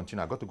you can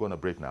continue. I've got to go on a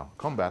break now.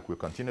 Come back. We'll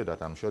continue that.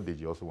 I'm sure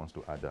Deji also wants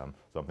to add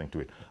something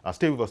to it.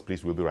 Stay with us,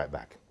 please. We'll be right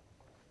back.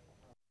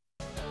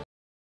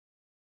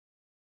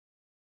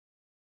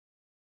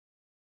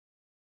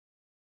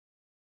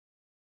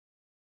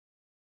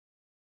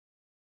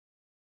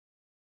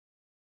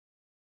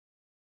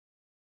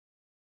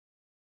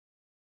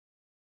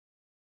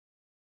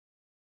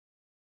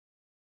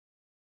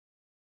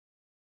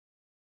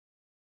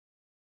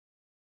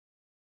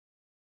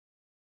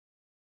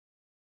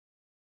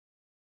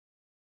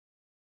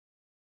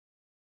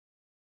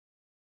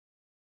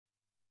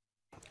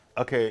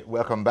 Okay,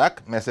 welcome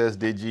back. Messrs.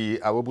 Deji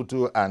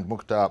Awobutu and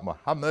Mukhtar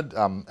Mohammed,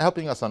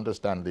 helping us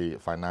understand the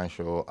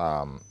Financial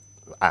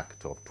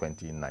Act of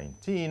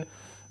 2019.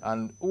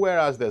 And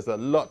whereas there's a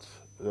lot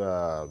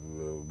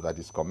that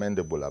is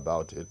commendable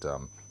about it,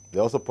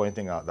 they're also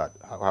pointing out that,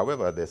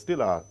 however, there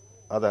still are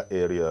other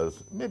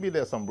areas. Maybe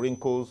there's some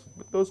wrinkles,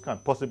 but those can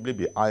possibly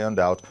be ironed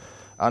out.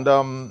 And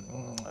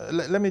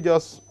let me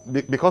just,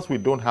 because we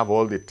don't have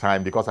all the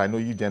time, because I know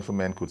you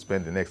gentlemen could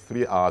spend the next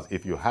 3 hours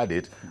if you had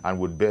it and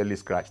would barely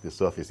scratch the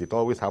surface. It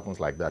always happens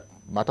like that.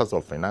 Matters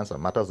of finance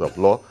and matters of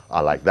law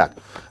are like that.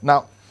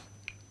 Now,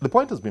 the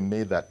point has been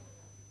made that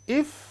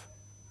if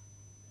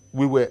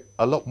we were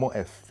a lot more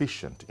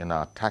efficient in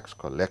our tax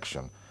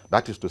collection,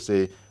 that is to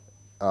say,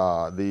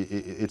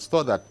 it's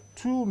thought that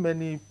too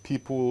many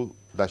people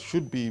that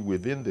should be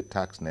within the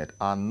tax net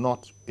are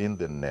not in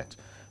the net.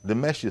 The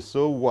mesh is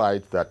so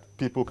wide that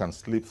people can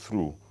slip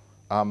through.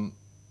 And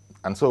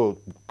so,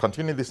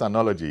 continuing this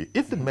analogy,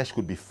 if the mesh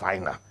could be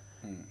finer,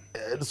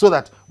 so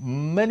that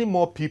many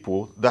more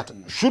people that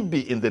should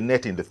be in the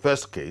net in the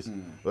first case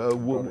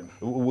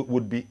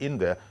would be in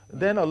there,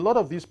 then a lot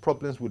of these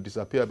problems would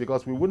disappear,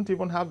 because we wouldn't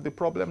even have the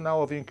problem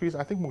now of increase.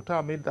 I think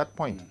Mukhtar made that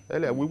point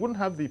earlier. We wouldn't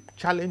have the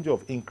challenge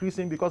of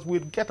increasing, because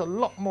we'd get a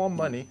lot more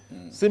money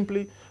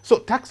simply. So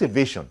tax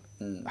evasion,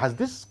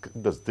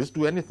 does this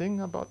do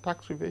anything about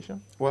tax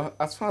evasion? Well,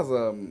 as far as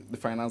the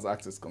Finance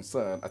Act is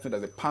concerned, I think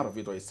there's a part of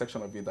it or a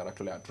section of it that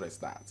actually address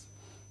that.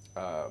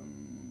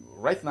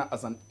 Right now,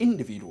 as an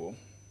individual,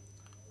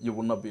 you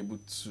will not be able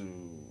to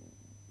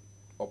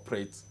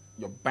operate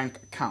your bank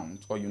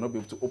account, or you'll not be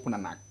able to open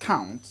an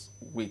account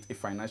with a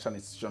financial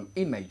institution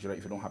in Nigeria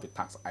if you don't have a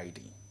tax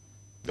ID.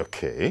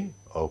 Okay,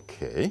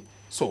 okay.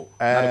 So,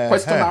 now the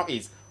question now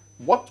is,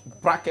 what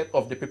bracket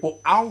of the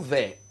people out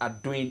there are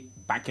doing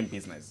banking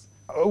business?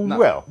 Now,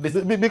 well,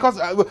 because,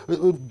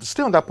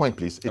 stay on that point,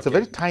 please. It's a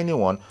very tiny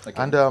one.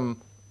 Okay. And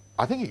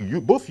I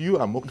think both you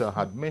and Mukhtar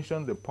had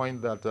mentioned the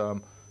point that,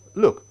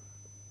 look,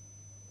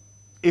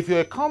 if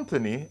you're a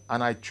company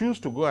and I choose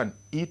to go and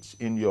eat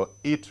in your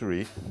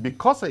eatery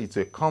because it's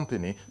a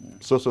company,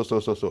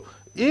 so.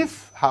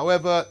 If,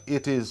 however,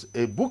 it is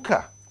a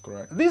booker,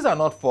 correct, these are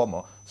not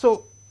formal.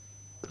 So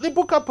the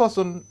booker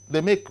person, they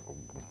make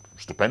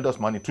stupendous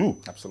money too.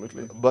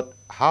 Absolutely. But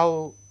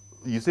how,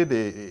 you say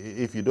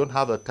if you don't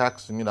have a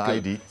tax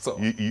ID, so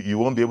you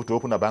won't be able to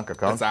open a bank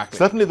account. Exactly.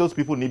 Certainly those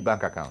people need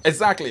bank accounts.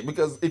 Exactly,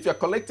 because if you're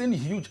collecting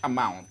huge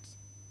amounts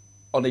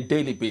on a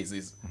daily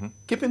basis,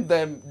 keeping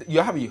them, you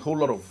have a whole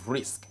lot of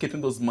risk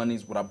keeping those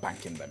monies without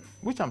banking them.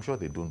 Which I'm sure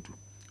they don't do.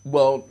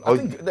 Well, I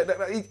think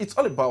it's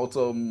all about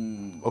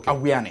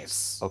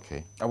awareness.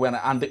 Okay.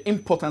 Awareness and the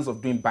importance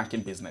of doing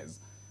banking business.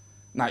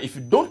 Now, if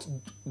you don't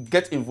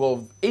get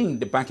involved in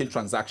the banking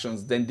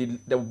transactions, then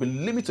there will be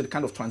limit to the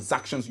kind of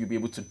transactions you'll be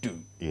able to do.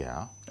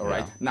 Yeah. All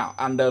right. Now,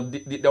 and there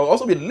will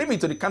also be a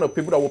limit to the kind of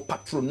people that will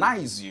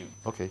patronize you.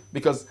 Okay.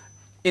 Because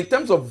in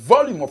terms of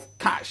volume of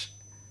cash,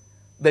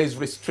 there is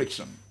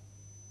restriction.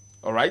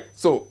 All right.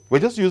 So we're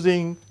just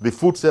using the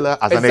food seller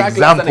as an exactly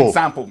example. As an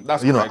example.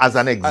 That's correct. As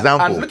an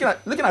example. And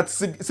looking at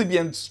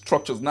CBN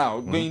structures now,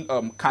 going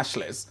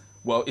cashless,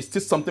 well, it's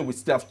still something we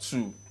still have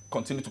to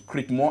continue to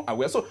create more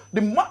awareness. So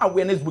the more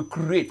awareness we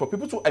create for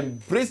people to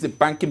embrace the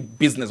banking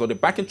business or the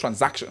banking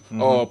transaction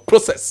or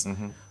process,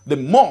 the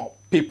more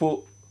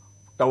people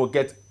that will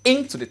get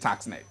into the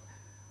tax net,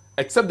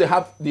 except they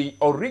have the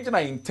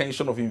original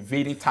intention of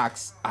invading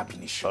tax ab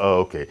initio.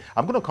 Okay.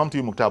 I'm going to come to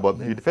you, Mukhtar, but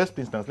in the first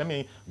instance, let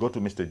me go to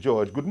Mr.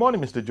 George. Good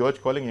morning, Mr. George,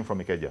 calling in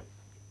from Ikeja.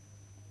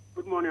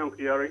 Good morning, Uncle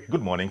Yori.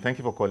 Good morning. Thank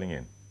you for calling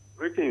in.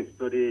 Greetings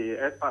to the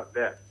experts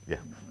there. Yeah.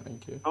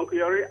 Thank you. Uncle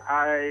Yori,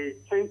 I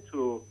tend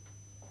to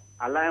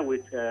align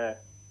with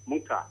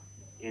Mukhtar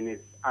in his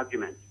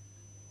argument.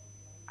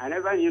 I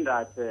never knew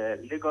that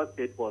Lagos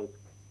State was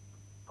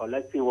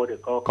collecting what they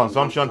call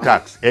consumption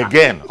tax.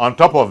 Again, on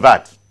top of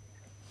that.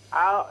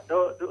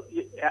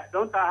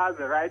 Don't I have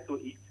the right to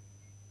eat?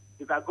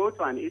 If I go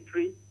to an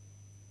eatery,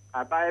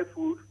 I buy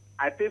food,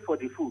 I pay for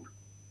the food.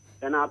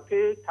 Then I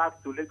pay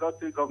tax to Lagos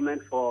State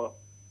government for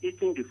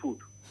eating the food.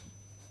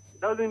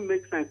 It doesn't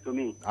make sense to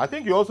me. I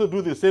think you also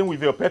do the same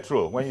with your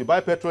petrol, when you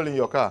buy petrol in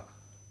your car.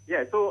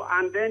 Yeah, so,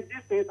 and then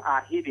these things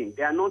are hidden.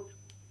 They are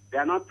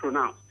not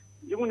pronounced.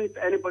 Even if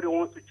anybody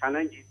wants to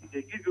challenge it,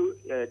 they give you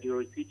the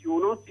receipt. You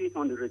will not see it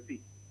on the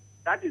receipt.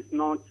 That is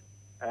not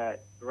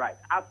right.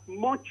 As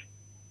much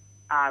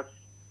as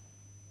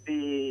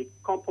the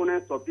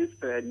components of this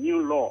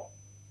new law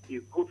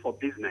is good for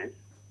business,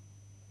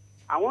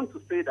 I want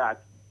to say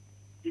that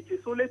it is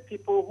only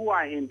people who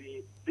are in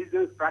the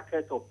business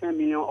bracket of 10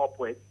 million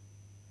upwards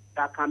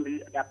that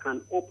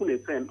can open a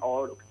firm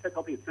or set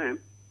up a firm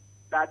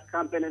that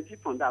can benefit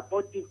from that.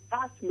 But the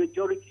vast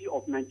majority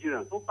of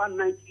Nigerians, over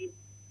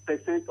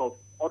 90% of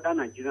other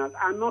Nigerians,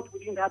 are not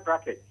within that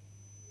bracket.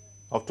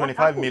 Of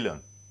 25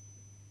 million?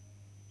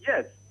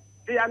 Yes,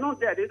 they are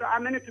not there. How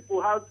many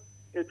people have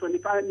a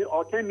 25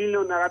 or 10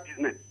 million naira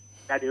business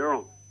that they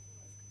run?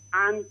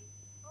 And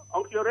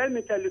Uncle, let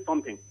me tell you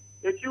something.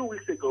 A few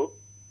weeks ago,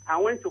 I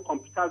went to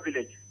Computer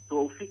Village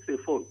to fix a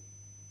phone.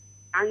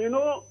 And you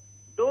know,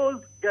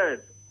 those girls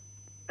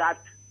that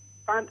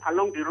stand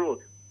along the road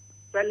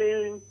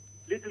selling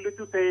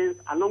little things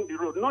along the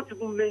road, not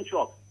even main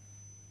shops.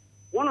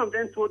 One of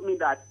them told me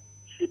that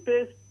she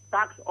pays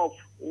tax of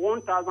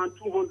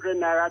 1,200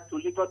 naira to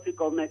Lagos State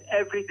government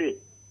every day.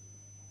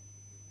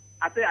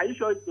 I said, are you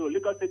sure it's to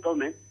Lagos State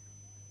government?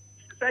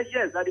 She said,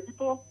 yes, that the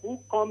people who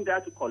come there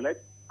to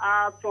collect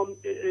are from,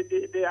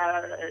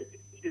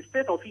 the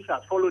state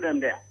officials follow them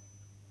there.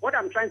 What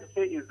I'm trying to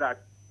say is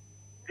that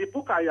the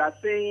book you are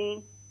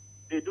saying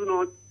they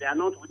are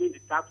not within the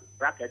tax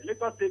bracket.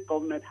 Lagos State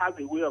government has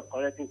a way of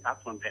collecting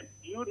tax from them.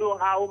 Do you know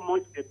how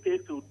much they pay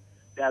to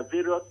their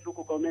various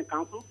local government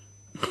councils?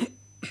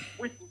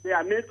 Which they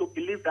are made to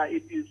believe that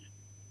it is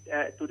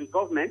to the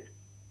government.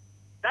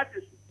 That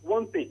is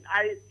one thing.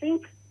 I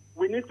think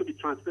we need to be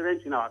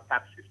transparent in our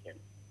tax system.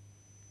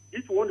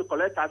 If you want to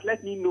collect tax,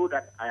 let me know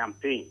that I am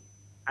paying.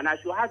 And I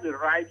should have the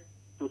right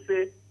to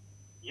say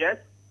yes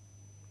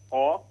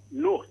or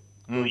no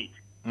to it.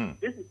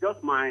 This is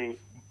just my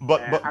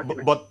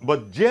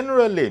But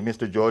generally,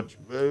 Mr. George,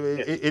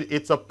 yes.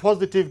 It's a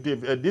positive.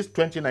 This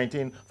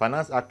 2019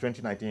 Finance Act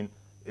 2019.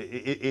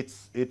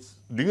 It's.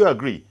 Do you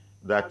agree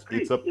that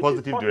it's a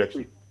positive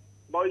direction?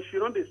 But it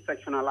should not be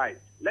sectionalized.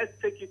 Let's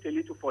take it a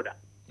little further.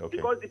 Okay.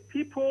 Because the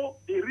people,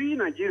 the real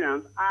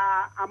Nigerians,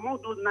 are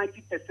among those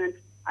 90%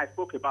 I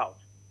spoke about.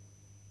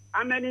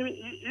 I mean,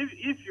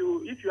 if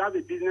you have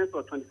a business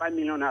of 25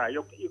 million naira,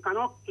 you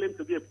cannot claim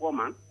to be a poor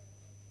man.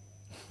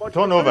 But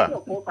turnover.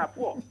 Of are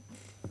poor.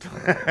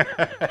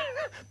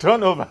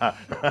 Turnover.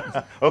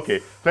 Okay.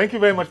 Thank you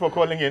very much for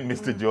calling in,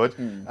 Mr. George.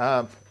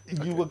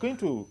 You were going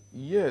to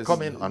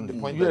comment on the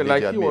point that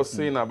like he was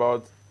saying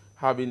about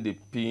having the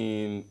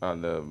PIN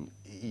and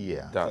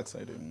tax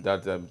ID.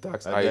 Tax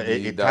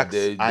ID. A tax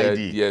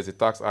ID. Yes, a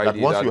tax ID.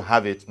 That once you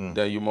have it,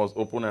 then you must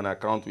open an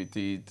account with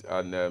it,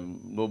 and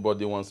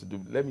nobody wants to do.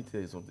 Let me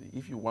tell you something.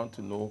 If you want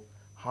to know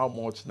how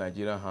much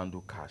Nigerian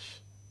handle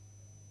cash,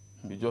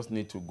 you just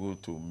need to go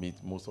to meet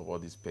most of all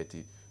these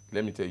petty.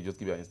 Let me tell you, just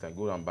give you an instance.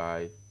 Go and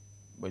buy,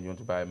 when you want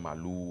to buy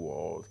malu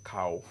or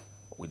cow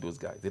with those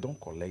guys. They don't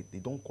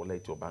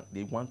collect your bank.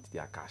 They want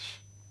their cash.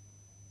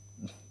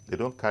 They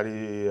don't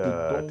carry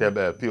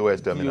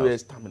POS terminal.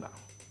 POS terminal.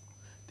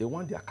 They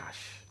want their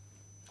cash.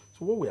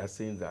 So what we are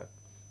saying is that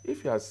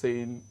if you are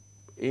saying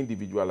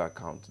individual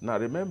account, now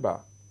remember,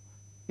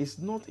 it's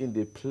not in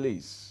the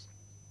place.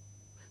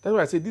 That's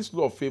why I say this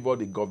law favors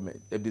the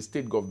government, the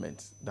state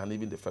government, than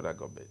even the federal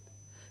government.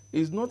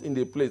 It's not in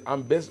the place.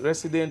 I'm best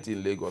resident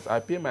in Lagos. I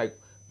pay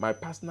my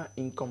personal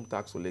income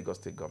tax to Lagos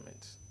State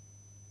government.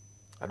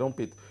 I don't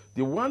pay.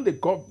 The one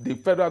the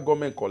federal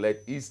government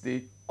collect is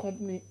the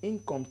company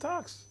income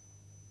tax.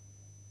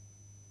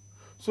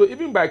 So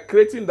even by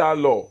creating that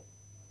law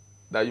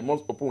that you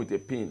must open with a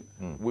PIN,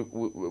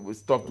 we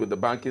stopped with the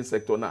banking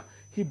sector now.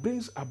 He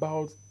brings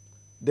about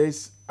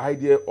this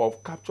idea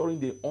of capturing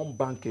the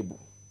unbankable.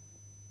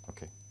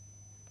 Okay.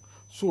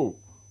 So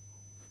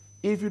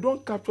if you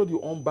don't capture the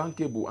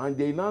unbankable and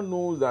they now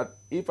know that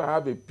if I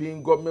have a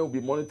PIN, government will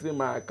be monitoring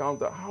my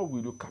account, how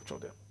will you capture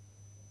them?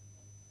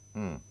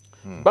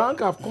 Bank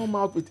have come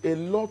out with a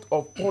lot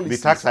of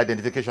policies. The tax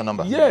identification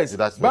number. Yes,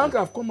 bank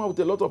have come out with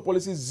a lot of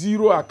policies.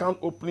 Zero account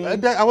opening.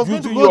 I was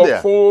going to using go your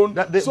there. phone.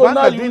 The So bank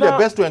now are you doing now their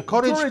best to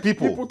encourage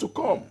people to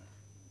come,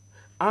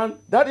 and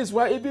that is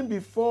why even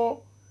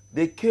before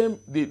they came,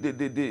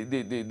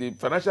 the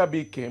financial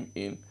bill came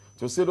in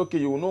to say, okay,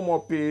 you will no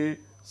more pay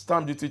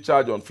stamp duty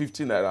charge on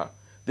 15 naira.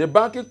 The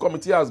banking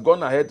committee has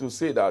gone ahead to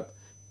say that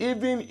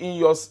even in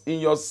your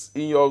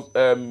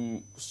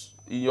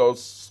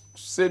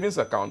savings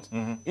account,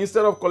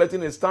 instead of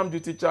collecting a stamp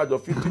duty charge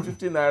of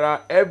 50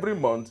 naira every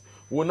month,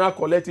 will now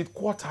collect it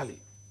quarterly.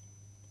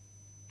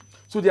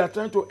 So they are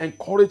trying to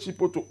encourage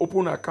people to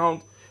open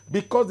account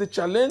because the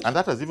challenge... And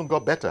that has even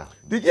got better.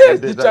 The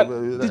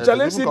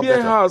challenge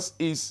CBN has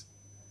is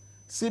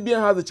CBN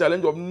has the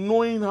challenge of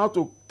knowing how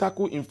to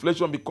tackle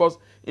inflation, because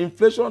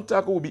inflation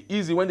tackle will be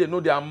easy when they know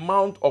the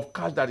amount of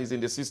cash that is in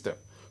the system,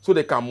 so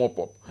they can mop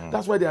up.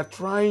 That's why they are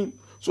trying.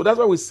 So that's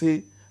why we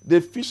say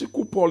the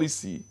fiscal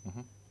policy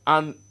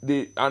and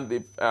the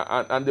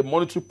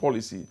monetary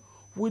policy,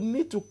 we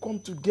need to come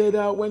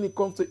together when it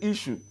comes to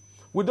issue.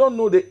 We don't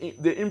know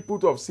the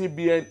input of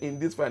CBN in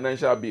this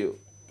financial bill.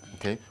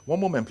 Okay, one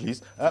moment,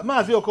 please.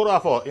 Maazi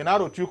Okorafo in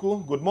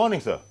Arochukwu. Good morning,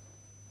 sir.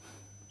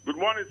 Good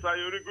morning, sir.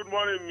 Good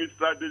morning,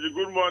 Mr. Deji.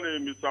 Good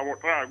morning, Mr.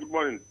 Watra. Good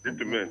morning,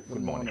 gentlemen.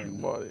 Good morning. Good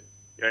morning.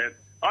 Yes.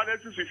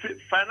 Honestly,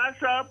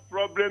 financial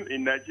problem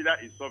in Nigeria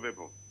is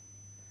solvable.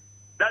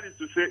 That is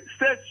to say,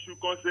 states should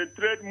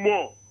concentrate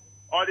more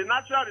on the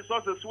natural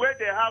resources where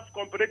they have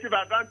comparative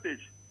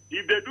advantage.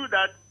 If they do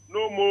that,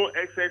 no more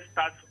excess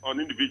tax on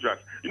individuals.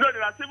 You know,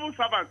 there are civil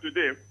servants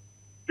today,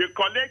 they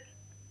collect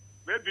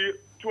maybe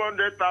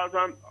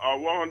 200,000 or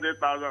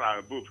 100,000 and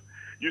above.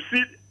 You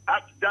see,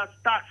 that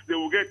tax they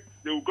will get,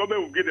 the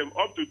government will give them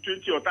up to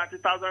 20 or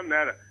 30,000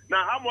 naira.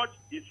 Now, how much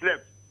is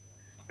left?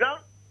 Now,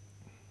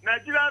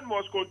 Nigeria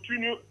must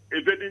continue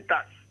evading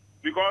tax,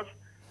 because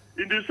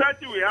in the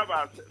society we have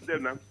as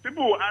them now,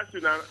 people will ask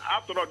you now,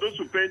 after all, those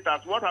who pay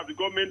tax, what have the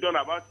government done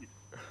about it?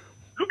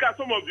 Look at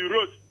some of the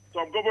roads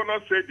some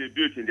governors say they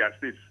built in their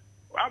states.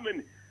 How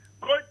many?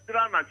 Go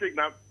down and check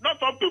now.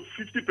 Not up to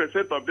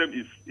 50% of them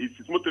is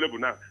motorable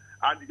now.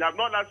 And it have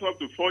not lasted up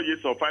to 4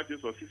 years or 5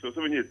 years or 6 or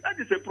 7 years. That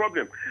is a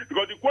problem,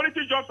 because the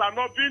quality jobs are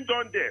not being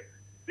done there.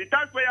 The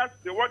taxpayers,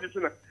 they want this.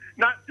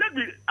 Now,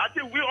 I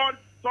think we all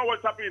saw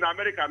what's happening in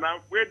America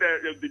now, where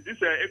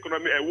this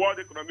World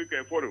Economic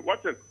Forum.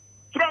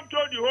 Trump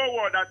told the whole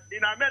world that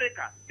in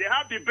America, they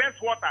have the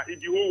best water in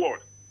the whole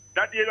world.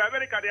 That in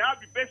America, they have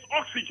the best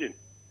oxygen.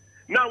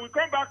 Now, we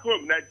come back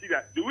home,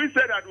 Nigeria. Do we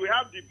say that we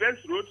have the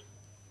best roads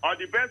or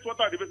the best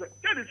water?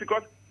 That is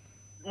because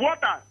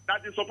water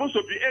that is supposed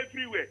to be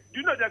everywhere. Do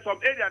you know there's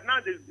some areas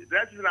now the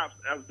season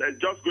is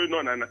just going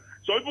on, and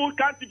so people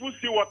can't even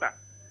see water.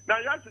 Now,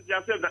 you ask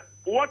yourself that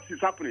what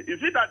is happening? Is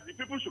it that the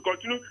people should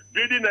continue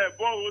building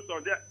boreholes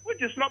on there,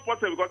 which is not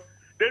possible, because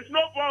there's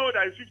no borehole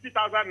that is 50,000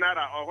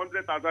 naira or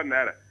 100,000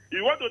 naira. If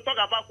you want to talk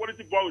about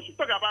quality borehole, you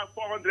should talk about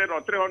 400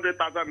 or 300,000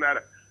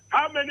 naira.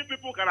 How many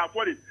people can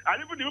afford it?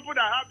 And even the people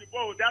that have the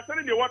borehole, they are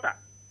selling the water.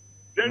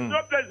 There's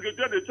no place to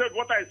go. They say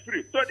water is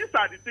free. So these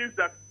are the things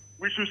that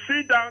we should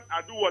sit down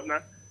and do what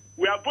now?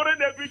 We are borrowing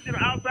everything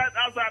outside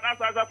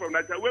from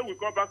Nigeria. When we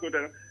come back to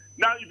them.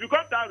 Now, if you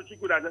come down to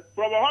Chikuda,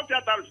 from a home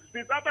theater,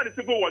 since after the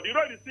Civil War, you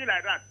know it's still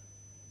like that.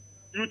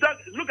 You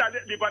look at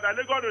the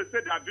Lagos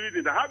said they are doing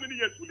it. How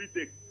many years will it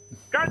take?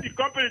 Can the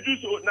company do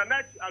so the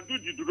night and do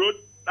the road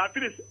and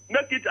finish,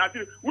 make it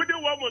until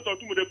within 1 month or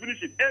 2 months, they finish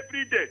it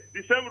every day,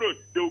 the same road,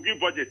 they will give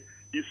budget.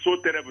 It's so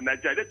terrible,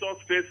 Nigeria. Let us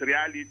face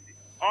reality.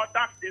 Our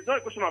tax, it's not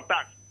a question of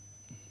tax.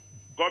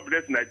 God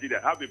bless Nigeria.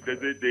 Have a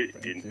pleasant day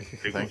in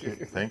Lagos.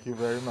 Thank you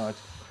very much.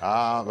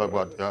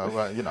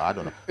 Well, you know, I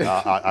don't know.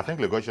 I think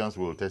Lagosians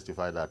will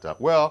testify that,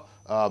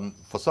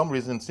 for some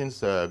reason,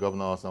 since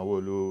Governor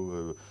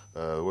Sanwo-Olu,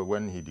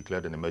 when he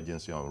declared an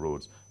emergency on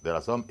roads, there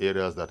are some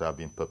areas that have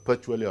been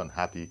perpetually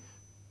unhappy.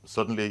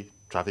 Suddenly,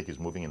 traffic is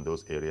moving in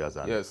those areas,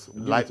 and yes,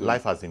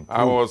 life has improved.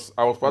 I was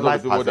part of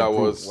the people that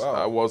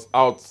was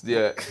out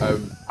there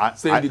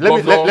saying let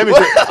me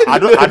say, I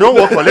don't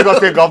work for Lagos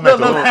State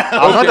government.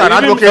 I'm not an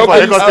advocate for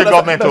Lagos State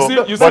government.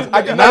 Trying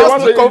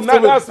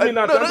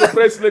to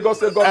praise Lagos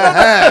State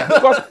government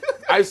because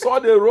I saw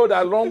the road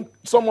along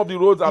some of the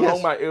roads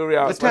along my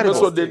area.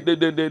 So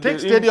take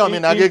Stadium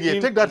in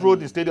Agege. Take that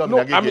road in Stadium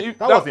in Agege.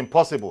 That was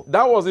impossible.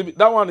 That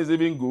one is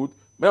even good.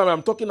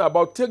 I'm talking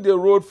about take the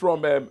road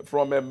from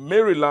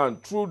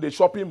Maryland through the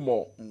shopping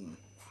mall,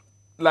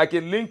 like a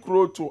link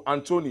road to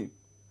Anthony.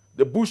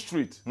 the Bush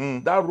Street,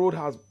 that road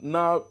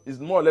is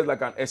more or less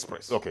like an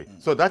express. Okay,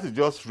 so that is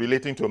just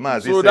relating to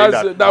Maz. So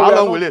That how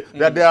long will it?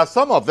 That there are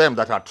some of them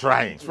that are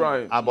trying.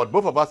 But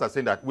both of us are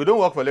saying that we don't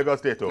work for Lagos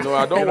State. No,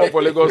 I don't work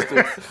for Lagos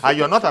State. And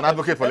you're not an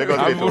advocate for Lagos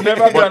State. I will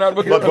never be an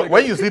advocate. But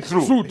when you see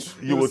truth,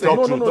 you will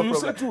talk truth. No, you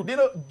say truth. You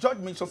know, George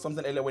mentioned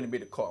something earlier when he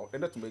made the call.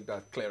 I'd like to make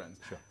that clearance.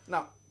 Sure.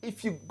 Now,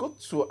 if you go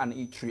to an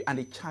eatery and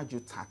they charge you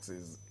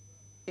taxes,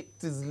 it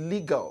is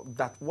legal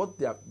that what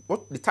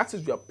the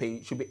taxes you are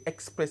paying should be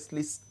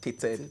expressly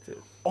stated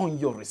on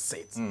your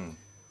receipt.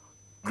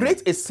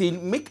 Create a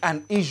scene, make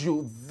an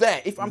issue there.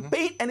 If I'm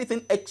paying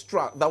anything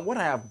extra than what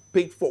I have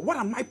paid for, what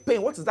am I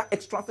paying? What is that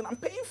extra thing I'm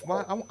paying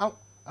for?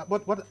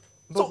 But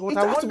So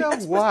I wonder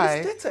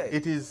why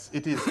it is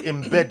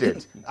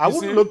embedded. I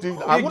wouldn't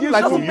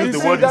like to use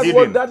the word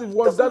hidden. That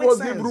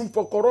what gives room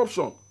for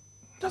corruption.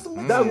 That's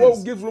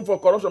what gives room for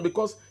corruption,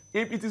 because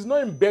if it is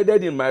not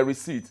embedded in my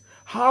receipt,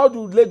 how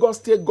do Lagos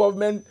State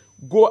government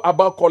go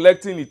about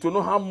collecting it to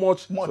know how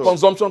much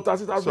consumption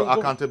taxes has been? So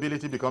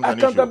accountability becomes an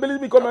issue.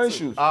 Accountability becomes an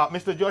issue.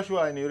 Mr.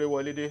 Joshua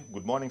Inire-Walide,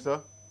 good morning,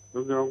 sir.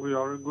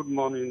 Good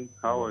morning.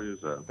 How are you,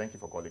 sir? Thank you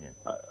for calling in.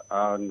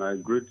 And I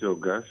greet your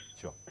guests.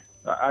 Sure.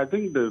 I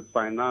think the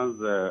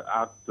Finance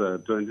Act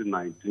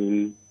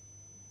 2019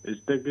 is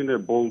taking a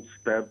bold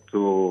step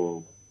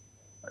to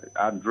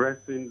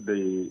addressing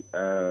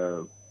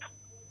the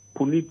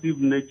punitive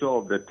nature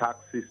of the tax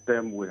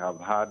system we've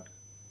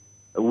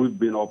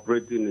been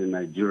operating in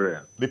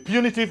Nigeria. The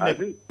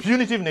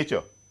punitive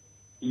nature?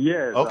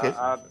 Yes. Okay.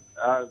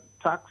 Our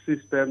tax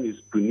system is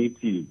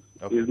punitive.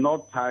 Okay. It's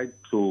not tied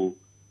to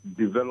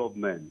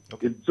development.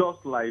 Okay. It's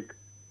just like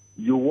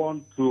you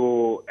want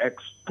to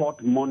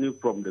extort money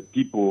from the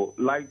people.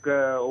 Like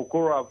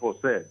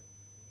Okorafor said,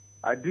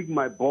 I dig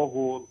my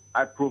borehole,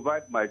 I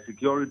provide my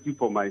security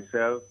for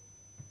myself,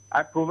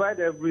 I provide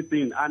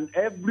everything, and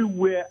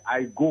everywhere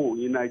I go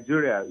in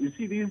Nigeria, you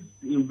see, this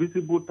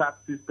invisible tax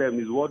system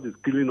is what is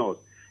killing us.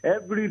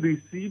 Every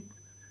receipt,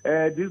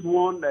 this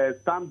one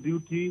stamp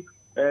duty,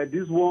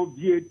 this one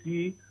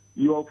VAT,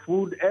 your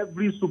food,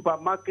 every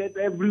supermarket,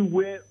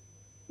 everywhere,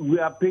 we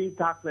are paying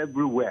tax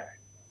everywhere.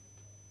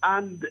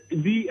 And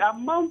the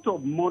amount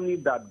of money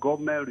that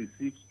government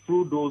receives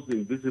through those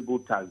invisible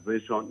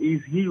taxation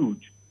is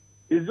huge.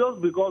 It's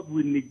just because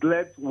we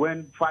neglect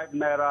when 5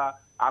 naira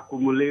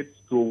accumulates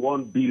to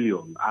 1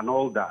 billion and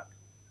all that.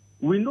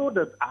 We know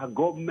that our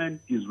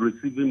government is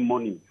receiving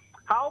money.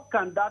 How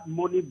can that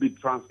money be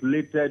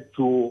translated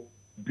to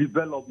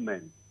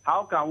development?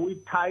 How can we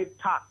tie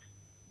tax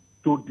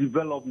to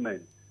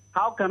development?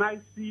 How can I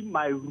see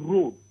my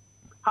road?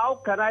 How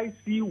can I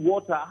see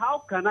water?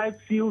 How can I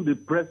feel the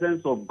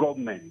presence of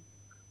government?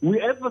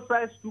 We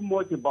emphasize too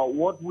much about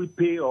what we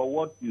pay or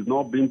what is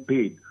not being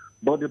paid.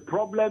 But the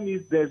problem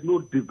is there's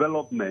no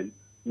development,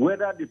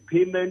 whether the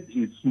payment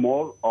is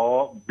small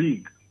or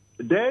big.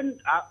 Then,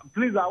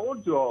 please, I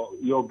want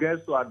your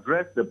guests to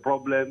address the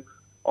problem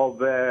of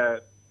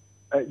this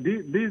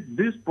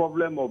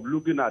problem of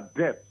looking at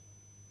debt.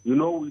 You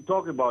know, we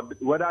talk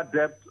about whether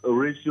debt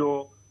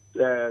ratio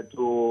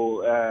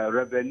to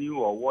revenue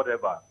or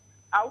whatever.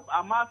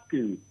 I'm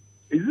asking,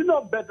 is it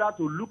not better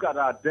to look at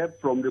our debt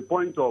from the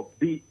point of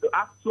the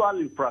actual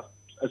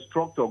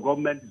infrastructure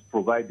government is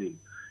providing?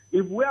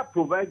 If we are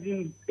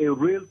providing a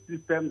rail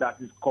system that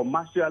is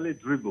commercially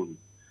driven,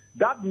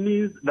 that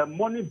means the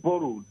money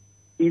borrowed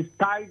is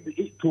tied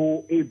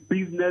to a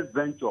business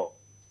venture,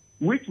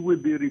 which will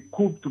be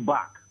recouped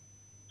back.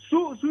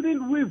 So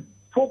shouldn't we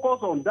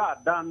focus on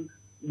that than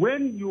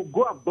when you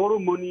go and borrow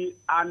money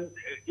and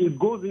it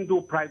goes into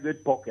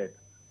private pocket?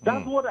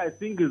 That's what I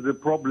think is the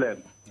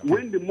problem.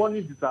 When the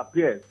money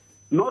disappears,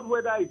 not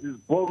whether it is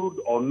borrowed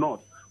or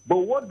not, but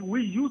what do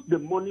we use the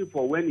money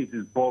for when it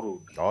is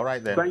borrowed? All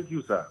right, then. Thank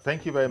you, sir.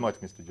 Thank you very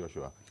much, Mr.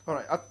 Joshua. All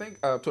right, I think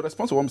to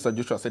respond to what Mr.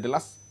 Joshua said, the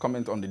last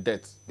comment on the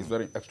debt is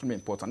extremely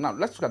important. Now,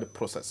 let's look at the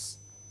process.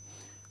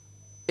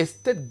 A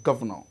state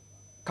governor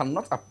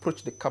cannot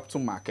approach the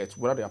capital market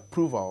without the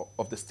approval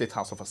of the State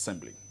House of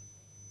Assembly.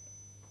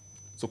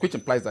 So, which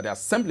implies that the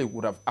Assembly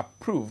would have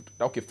approved,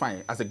 okay,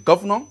 fine, as a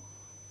governor,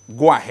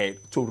 go ahead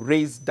to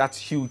raise that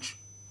huge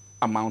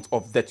amount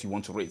of debt you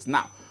want to raise.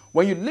 Now,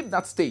 when you leave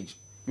that stage,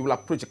 you will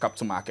approach the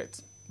capital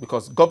market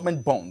because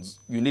government bonds,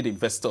 you need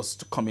investors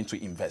to come in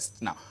to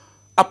invest. Now,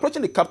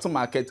 approaching the capital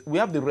market, we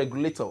have the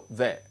regulator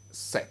there,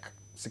 SEC,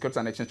 Securities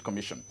and Exchange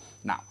Commission.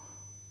 Now,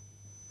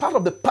 part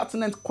of the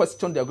pertinent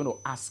question they're going to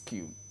ask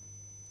you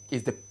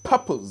is the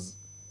purpose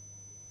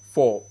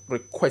for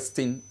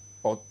requesting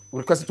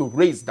to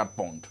raise that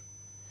bond.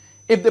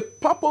 If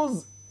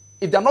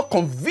they're not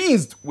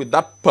convinced with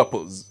that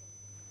purpose,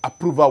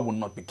 approval will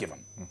not be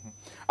given.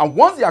 And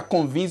once they are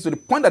convinced to the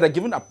point that they're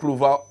given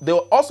approval, they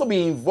will also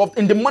be involved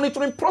in the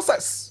monitoring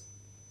process.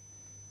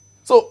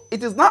 So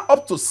it is now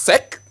up to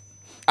SEC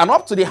and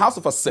up to the House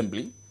of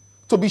Assembly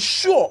to be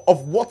sure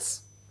of what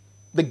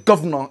the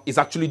governor is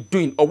actually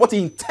doing or what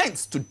he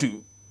intends to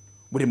do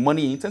with the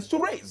money he intends to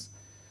raise.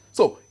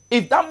 So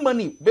if that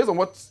money, based on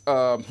what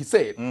he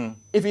said,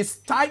 if it's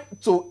tied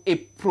to a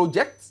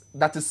project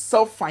that is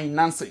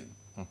self-financing,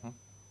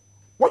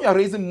 what you are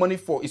raising money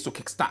for is to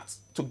kickstart,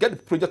 to get the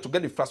project, to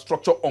get the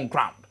infrastructure on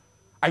ground.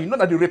 And you know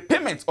that the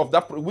repayment of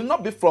that will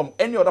not be from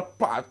any other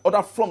part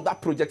other from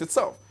that project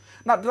itself.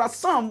 Now, there are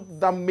some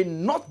that may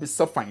not be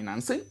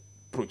self-financing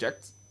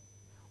projects,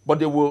 but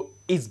they will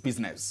ease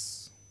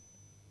business.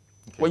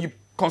 Okay. When you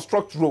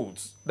construct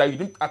roads that you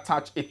didn't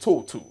attach a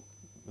toll to.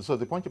 So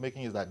the point you're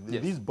making is that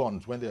these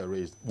bonds, when they are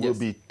raised, will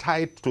be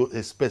tied to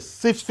a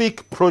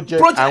specific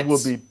project and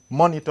will be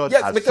monitored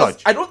as because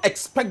such. I don't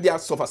expect the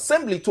House of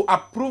Assembly to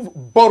approve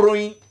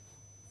borrowing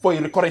for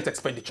a recurrent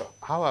expenditure.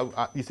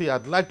 You see,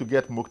 I'd like to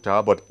get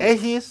Mukhtar, but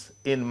Ehis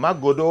in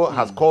Magodo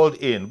has called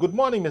in. Good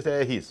morning,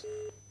 Mr. Ehis.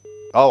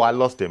 Oh, I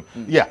lost him.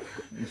 Yeah,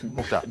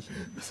 Mukhtar.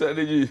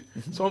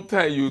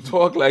 Sometimes you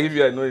talk like if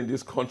you are not in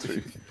this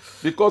country.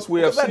 Because we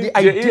have seen the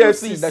ideal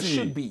thing that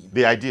should be.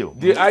 The ideal.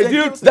 The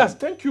ideal,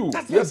 thank you.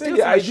 That's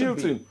the ideal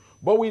thing.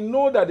 But we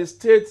know that the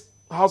State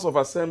House of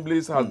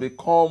Assemblies has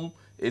become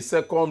a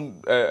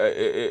second,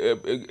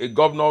 a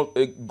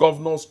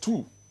governor's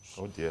tool.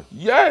 Oh dear.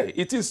 Yeah,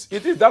 it is.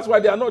 That's why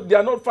they are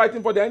not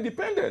fighting for their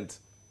independence.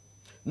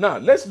 Now,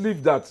 let's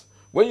leave that.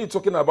 When you're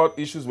talking about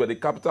issues where the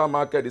capital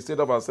market, the State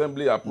of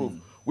Assembly approved,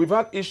 we've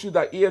had issues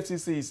that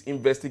EFCC is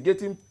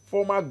investigating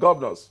former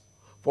governors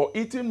for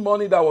eating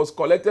money that was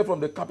collected from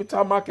the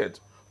capital market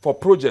for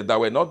projects that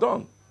were not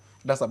done.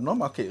 That's an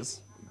abnormal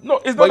case.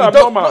 No, it's not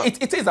abnormal. No,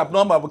 it is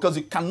abnormal because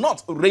you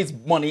cannot raise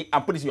money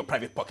and put it in your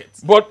private pocket.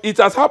 But it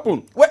has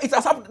happened. Well, it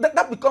has happened.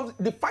 That becomes,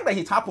 the fact that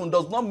it happened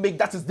does not make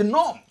that is the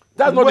norm.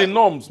 That's not the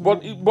norms,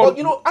 but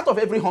you know, out of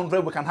every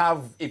 100, we can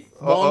have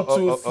 1,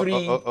 2,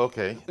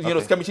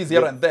 3, skirmishes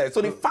here and there. So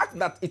the fact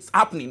that it's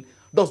happening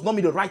does not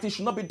mean the right thing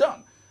should not be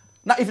done.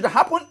 Now, if it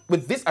happened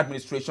with this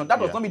administration, that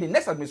does not mean the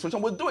next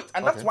administration will do it,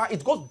 and that's why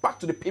it goes back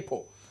to the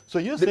people. So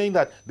you're saying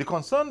that the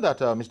concern that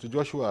Mr.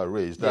 Joshua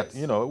raised, that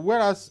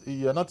whereas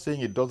you're not saying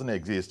it doesn't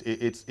exist,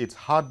 it's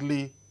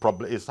hardly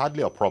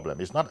a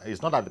problem. It's not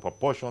at the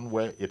proportion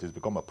where it has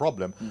become a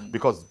problem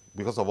because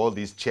of all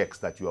these checks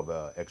that you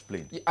have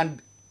explained. Yeah,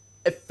 and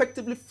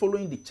effectively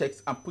following the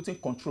checks and putting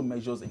control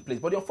measures in place.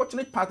 But the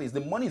unfortunate part is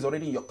the money is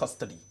already in your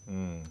custody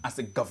as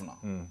a governor.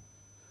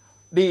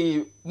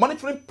 The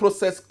monitoring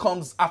process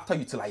comes after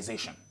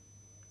utilization.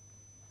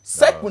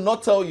 SEC will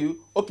not tell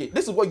you, okay,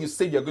 this is what you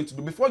say you're going to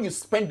do. Before you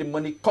spend the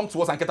money, come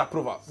to us and get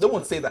approval. They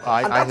won't say that.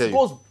 And that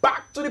goes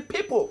back to the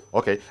people.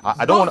 Okay,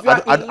 I don't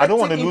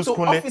want to lose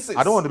Kunle.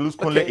 I don't want to lose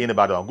Kunle in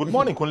Ibadan. Good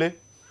morning, Kunle.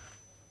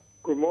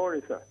 Good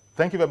morning, sir.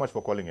 Thank you very much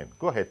for calling in.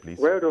 Go ahead, please.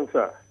 Well done,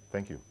 sir.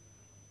 Thank you.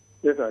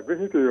 Yes, sir.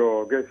 Greetings to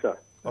your guest, sir.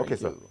 Okay,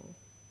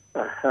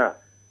 sir.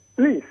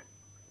 Please,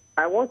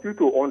 I want you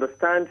to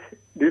understand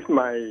this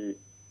my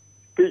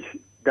speech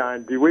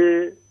than the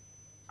way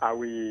I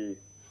will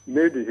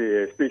make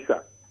the speech,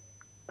 sir.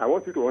 I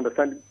want you to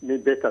understand me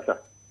better, sir.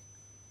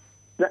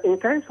 Now, in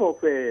terms of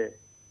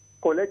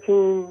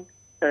collecting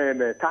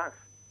tax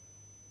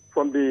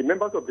from the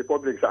members of the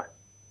public, sir,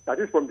 that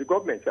is from the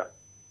government, sir.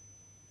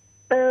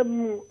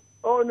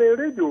 On the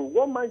radio,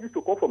 one man used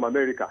to call from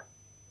America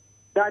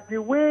that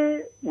the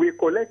way we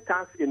collect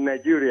tax in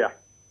Nigeria,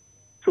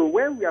 so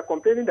when we are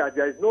complaining that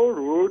there is no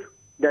road,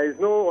 there is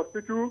no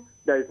hospital,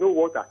 there is no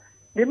water,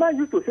 the man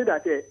used to say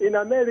that in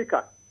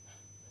America,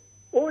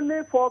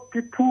 only for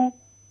people,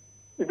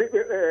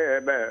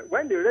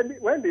 when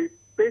they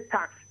pay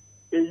tax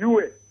in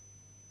U.S.,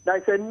 there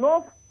is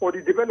enough for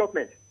the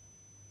development.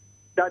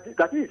 That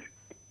is,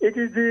 it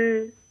is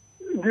the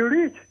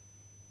rich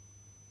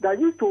that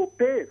used to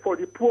pay for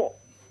the poor.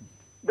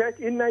 But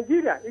in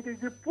Nigeria, it is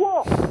the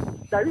poor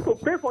that used to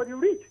pay for the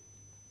rich.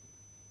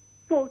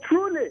 So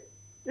truly,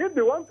 if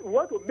they want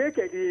to make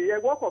the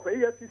work of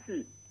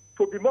EFCC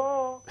to be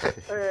more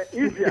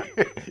easier,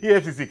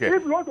 EFCC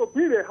if you want to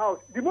build a house,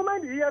 the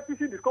moment the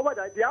EFCC discover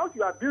that the house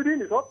you are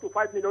building is up to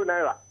 5 million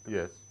naira,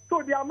 yes.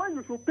 So the amount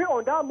you should pay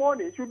on that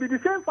money should be the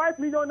same 5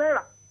 million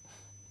naira.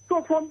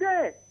 So from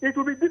there, it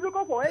will be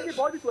difficult for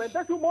anybody to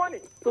embezzle money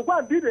to go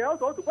and build a house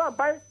or to go and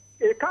buy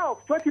a car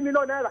of 20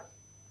 million naira.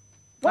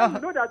 When you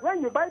know that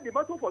when you buy the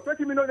motor for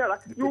 20 million naira,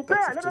 you pay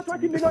another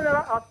 20 million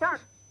naira of tax.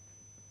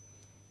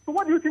 So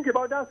what do you think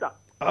about that, sir?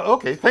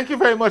 Okay, thank you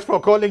very much for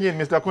calling in,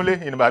 Mr.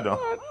 Kunle in Ibadan.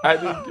 I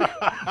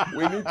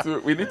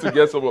think we need to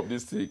get some of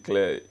this thing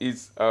clear.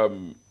 It's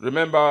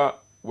remember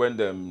when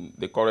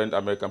the current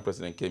American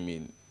president came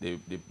in,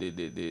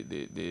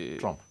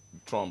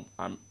 Trump,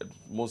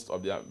 most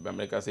of the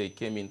Americans say he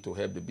came in to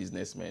help the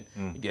businessmen.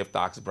 He gave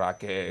tax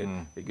bracket.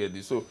 He gave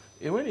this. So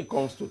when it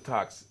comes to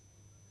tax,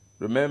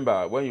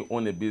 remember when you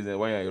own a business,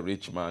 when you're a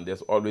rich man,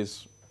 there's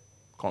always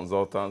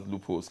consultants,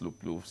 loopholes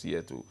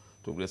here to.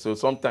 So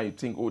sometimes you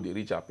think, oh, the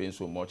rich are paying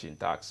so much in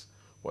tax,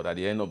 but at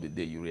the end of the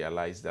day, you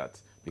realize that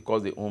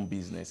because they own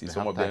businesses,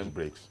 some of them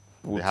breaks.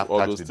 Put all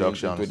those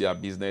things into their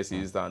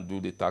businesses and do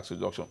the tax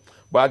reduction.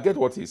 But I get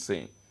what he's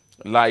saying.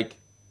 Like,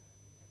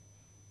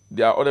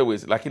 there are other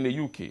ways, like in the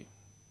UK.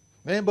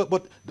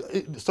 But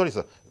sorry,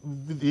 sir.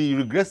 The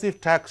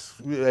regressive tax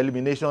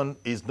elimination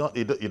is not.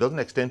 It doesn't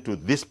extend to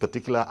this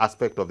particular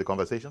aspect of the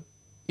conversation.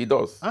 It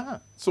does.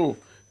 So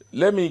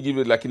let me give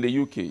it like in the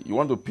UK. You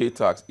want to pay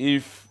tax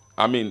if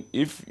I mean,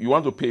 if you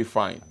want to pay a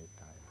fine,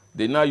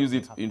 they now use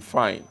it in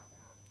fine.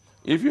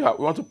 If you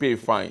want to pay a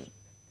fine,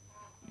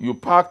 you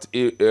parked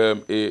a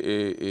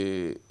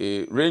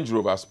Range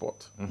Rover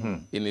Sport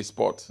in a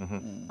spot,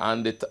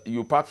 and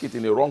you park it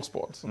in the wrong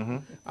spot,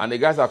 and the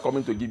guys are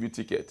coming to give you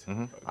ticket,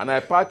 and I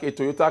park a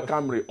Toyota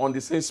Camry on the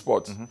same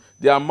spot,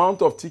 the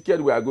amount of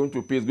ticket we are going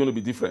to pay is going to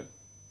be different.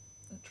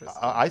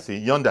 I see.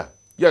 Yonder.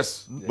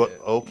 Yes. But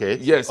okay.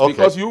 Yes, okay.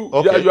 because you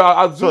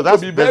are assumed so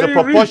that's, to be there's very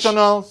a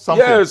proportional rich.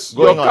 something Yes,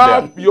 going your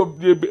car, on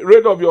there. the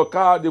rate of your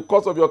car, the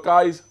cost of your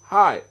car is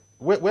high.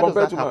 Where does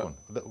that happen?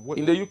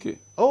 In the UK.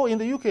 Oh, in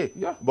the UK.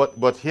 Yeah.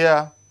 But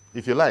here,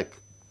 if you like,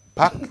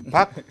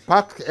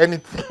 park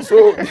anything.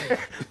 So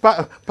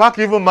park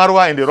even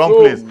Marwa in the wrong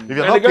place. If you're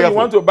and not again, careful. you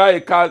want to buy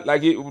a car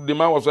like the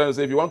man was trying to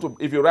say.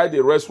 If you ride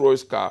a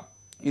Rolls-Royce car,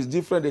 it's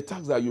different. The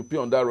tax that you pay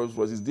on that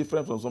Rolls-Royce is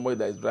different from somebody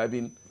that is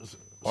driving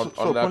on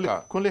that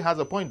car. Kunle has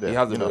a point there. He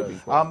has a very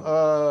big point.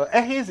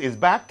 Ehis is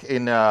back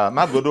in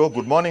Magodo.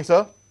 Good morning,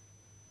 sir.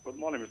 Good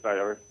morning, Mr.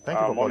 Yori. Thank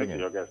you for calling in.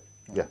 Your guest.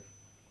 Yeah.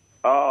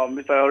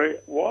 Mr. Yori,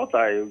 what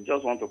I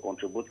just want to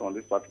contribute on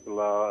this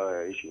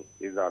particular issue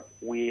is that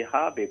we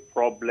have a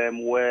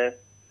problem where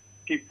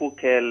people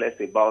care less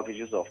about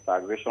issues of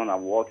taxation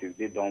and what is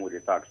being done with the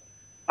tax.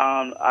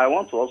 And I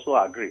want to also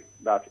agree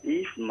that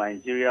if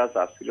Nigerians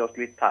are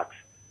seriously taxed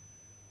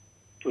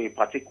to a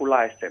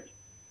particular extent,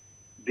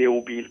 they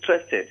will be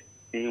interested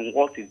in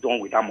what is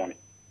done with that money.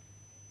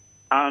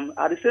 And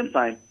at the same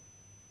time,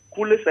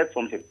 Kule said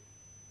something.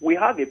 We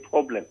have a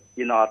problem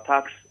in our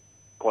tax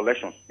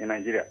collections in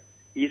Nigeria.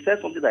 He said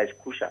something that is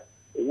crucial,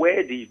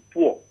 where the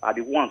poor are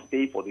the ones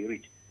paying for the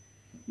rich.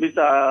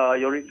 Mr.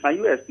 Yori, can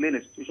you explain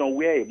a situation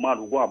where a man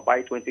will go and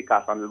buy 20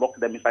 cars and lock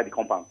them inside the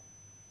compound?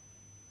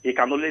 He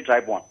can only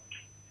drive one.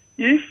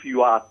 If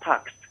you are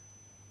taxed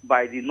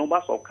by the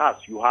numbers of cars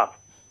you have,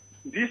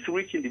 these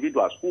rich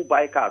individuals who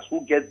buy cars,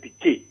 who get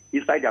decay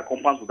inside their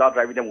compounds without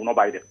driving them, will not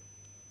buy them.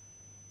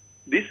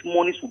 These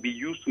monies will be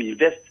used to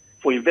invest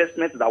for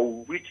investments that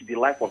will reach the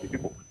life of the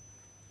people.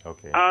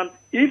 Okay. And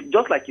if,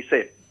 just like he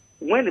said,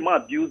 when the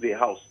man builds a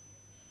house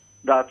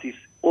that is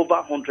over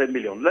 100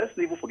 million, let's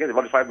even forget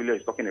about the 5 million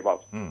he's talking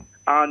about,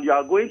 and you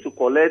are going to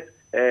collect,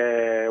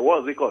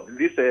 what is it called,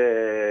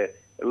 this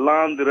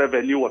land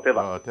revenue,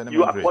 whatever,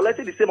 you are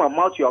collecting the same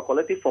amount you are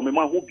collecting from a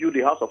man who built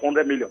a house of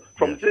 100 million,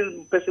 from the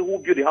same person who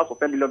built a house of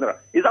 10 million naira.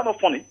 Is that not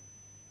funny?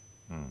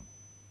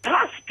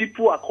 Tax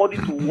people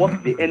according to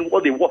what they earn,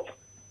 what they want.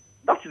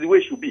 That is the way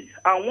it should be.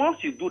 And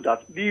once you do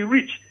that, the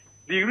rich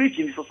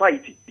in the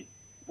society,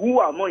 who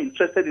are not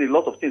interested in a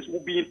lot of things, will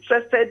be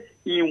interested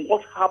in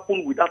what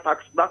happened with that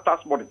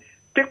tax money.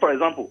 Take, for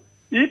example,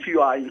 if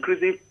you are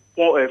increasing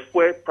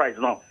fuel price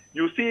now,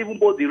 you see even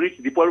both the rich,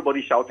 the poor,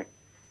 everybody shouting.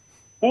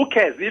 Who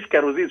cares if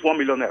kerosene is 1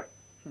 million naira?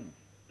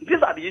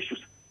 These are the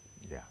issues.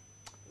 Yeah.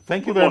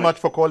 Thank you very much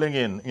for calling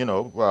in. You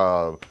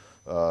know,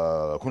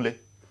 Kunle.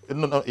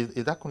 No,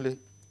 is that Kunle?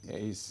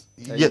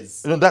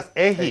 Yes, no, that's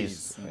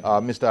Ehis,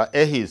 Mr.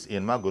 Ehis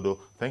in Magodo.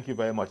 Thank you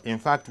very much. In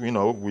fact, you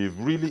know, we've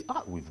really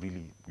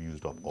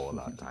used up all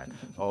our time.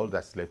 All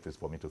that's left is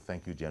for me to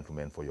thank you,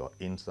 gentlemen, for your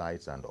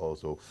insights and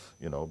also,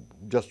 you know,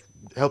 just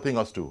helping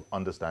us to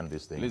understand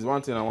this thing. Please,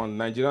 one thing I want,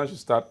 Nigerians should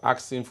start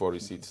asking for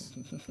receipts.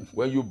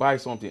 When you buy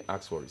something,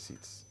 ask for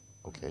receipts.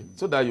 Okay.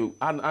 So that you,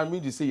 and I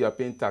mean to say you are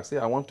paying tax, say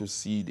I want to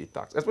see the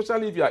tax.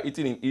 Especially if you are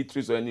eating in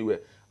eateries or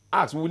anywhere.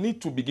 Ask, we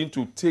need to begin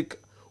to take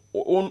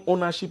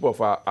ownership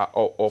of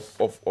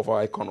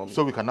our economy.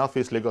 So we can now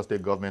face Lagos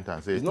State government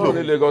and say, it's not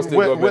only Lagos State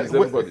government, it's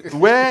everybody.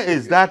 Where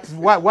is that?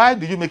 Why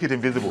do you make it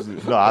invisible?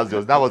 No,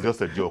 that was just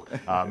a joke.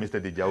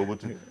 Mr.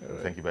 Dijawubutu,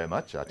 thank you very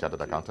much.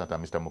 Chartered accountant,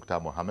 and Mr. Mukhtar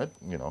Mohammed,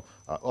 you know,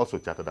 also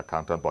chartered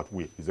accountant, but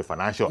he's a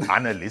financial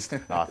analyst.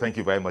 Thank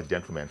you very much,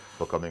 gentlemen,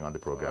 for coming on the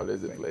program.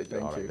 Always a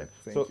pleasure. Thank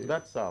you. So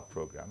that's our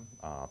program.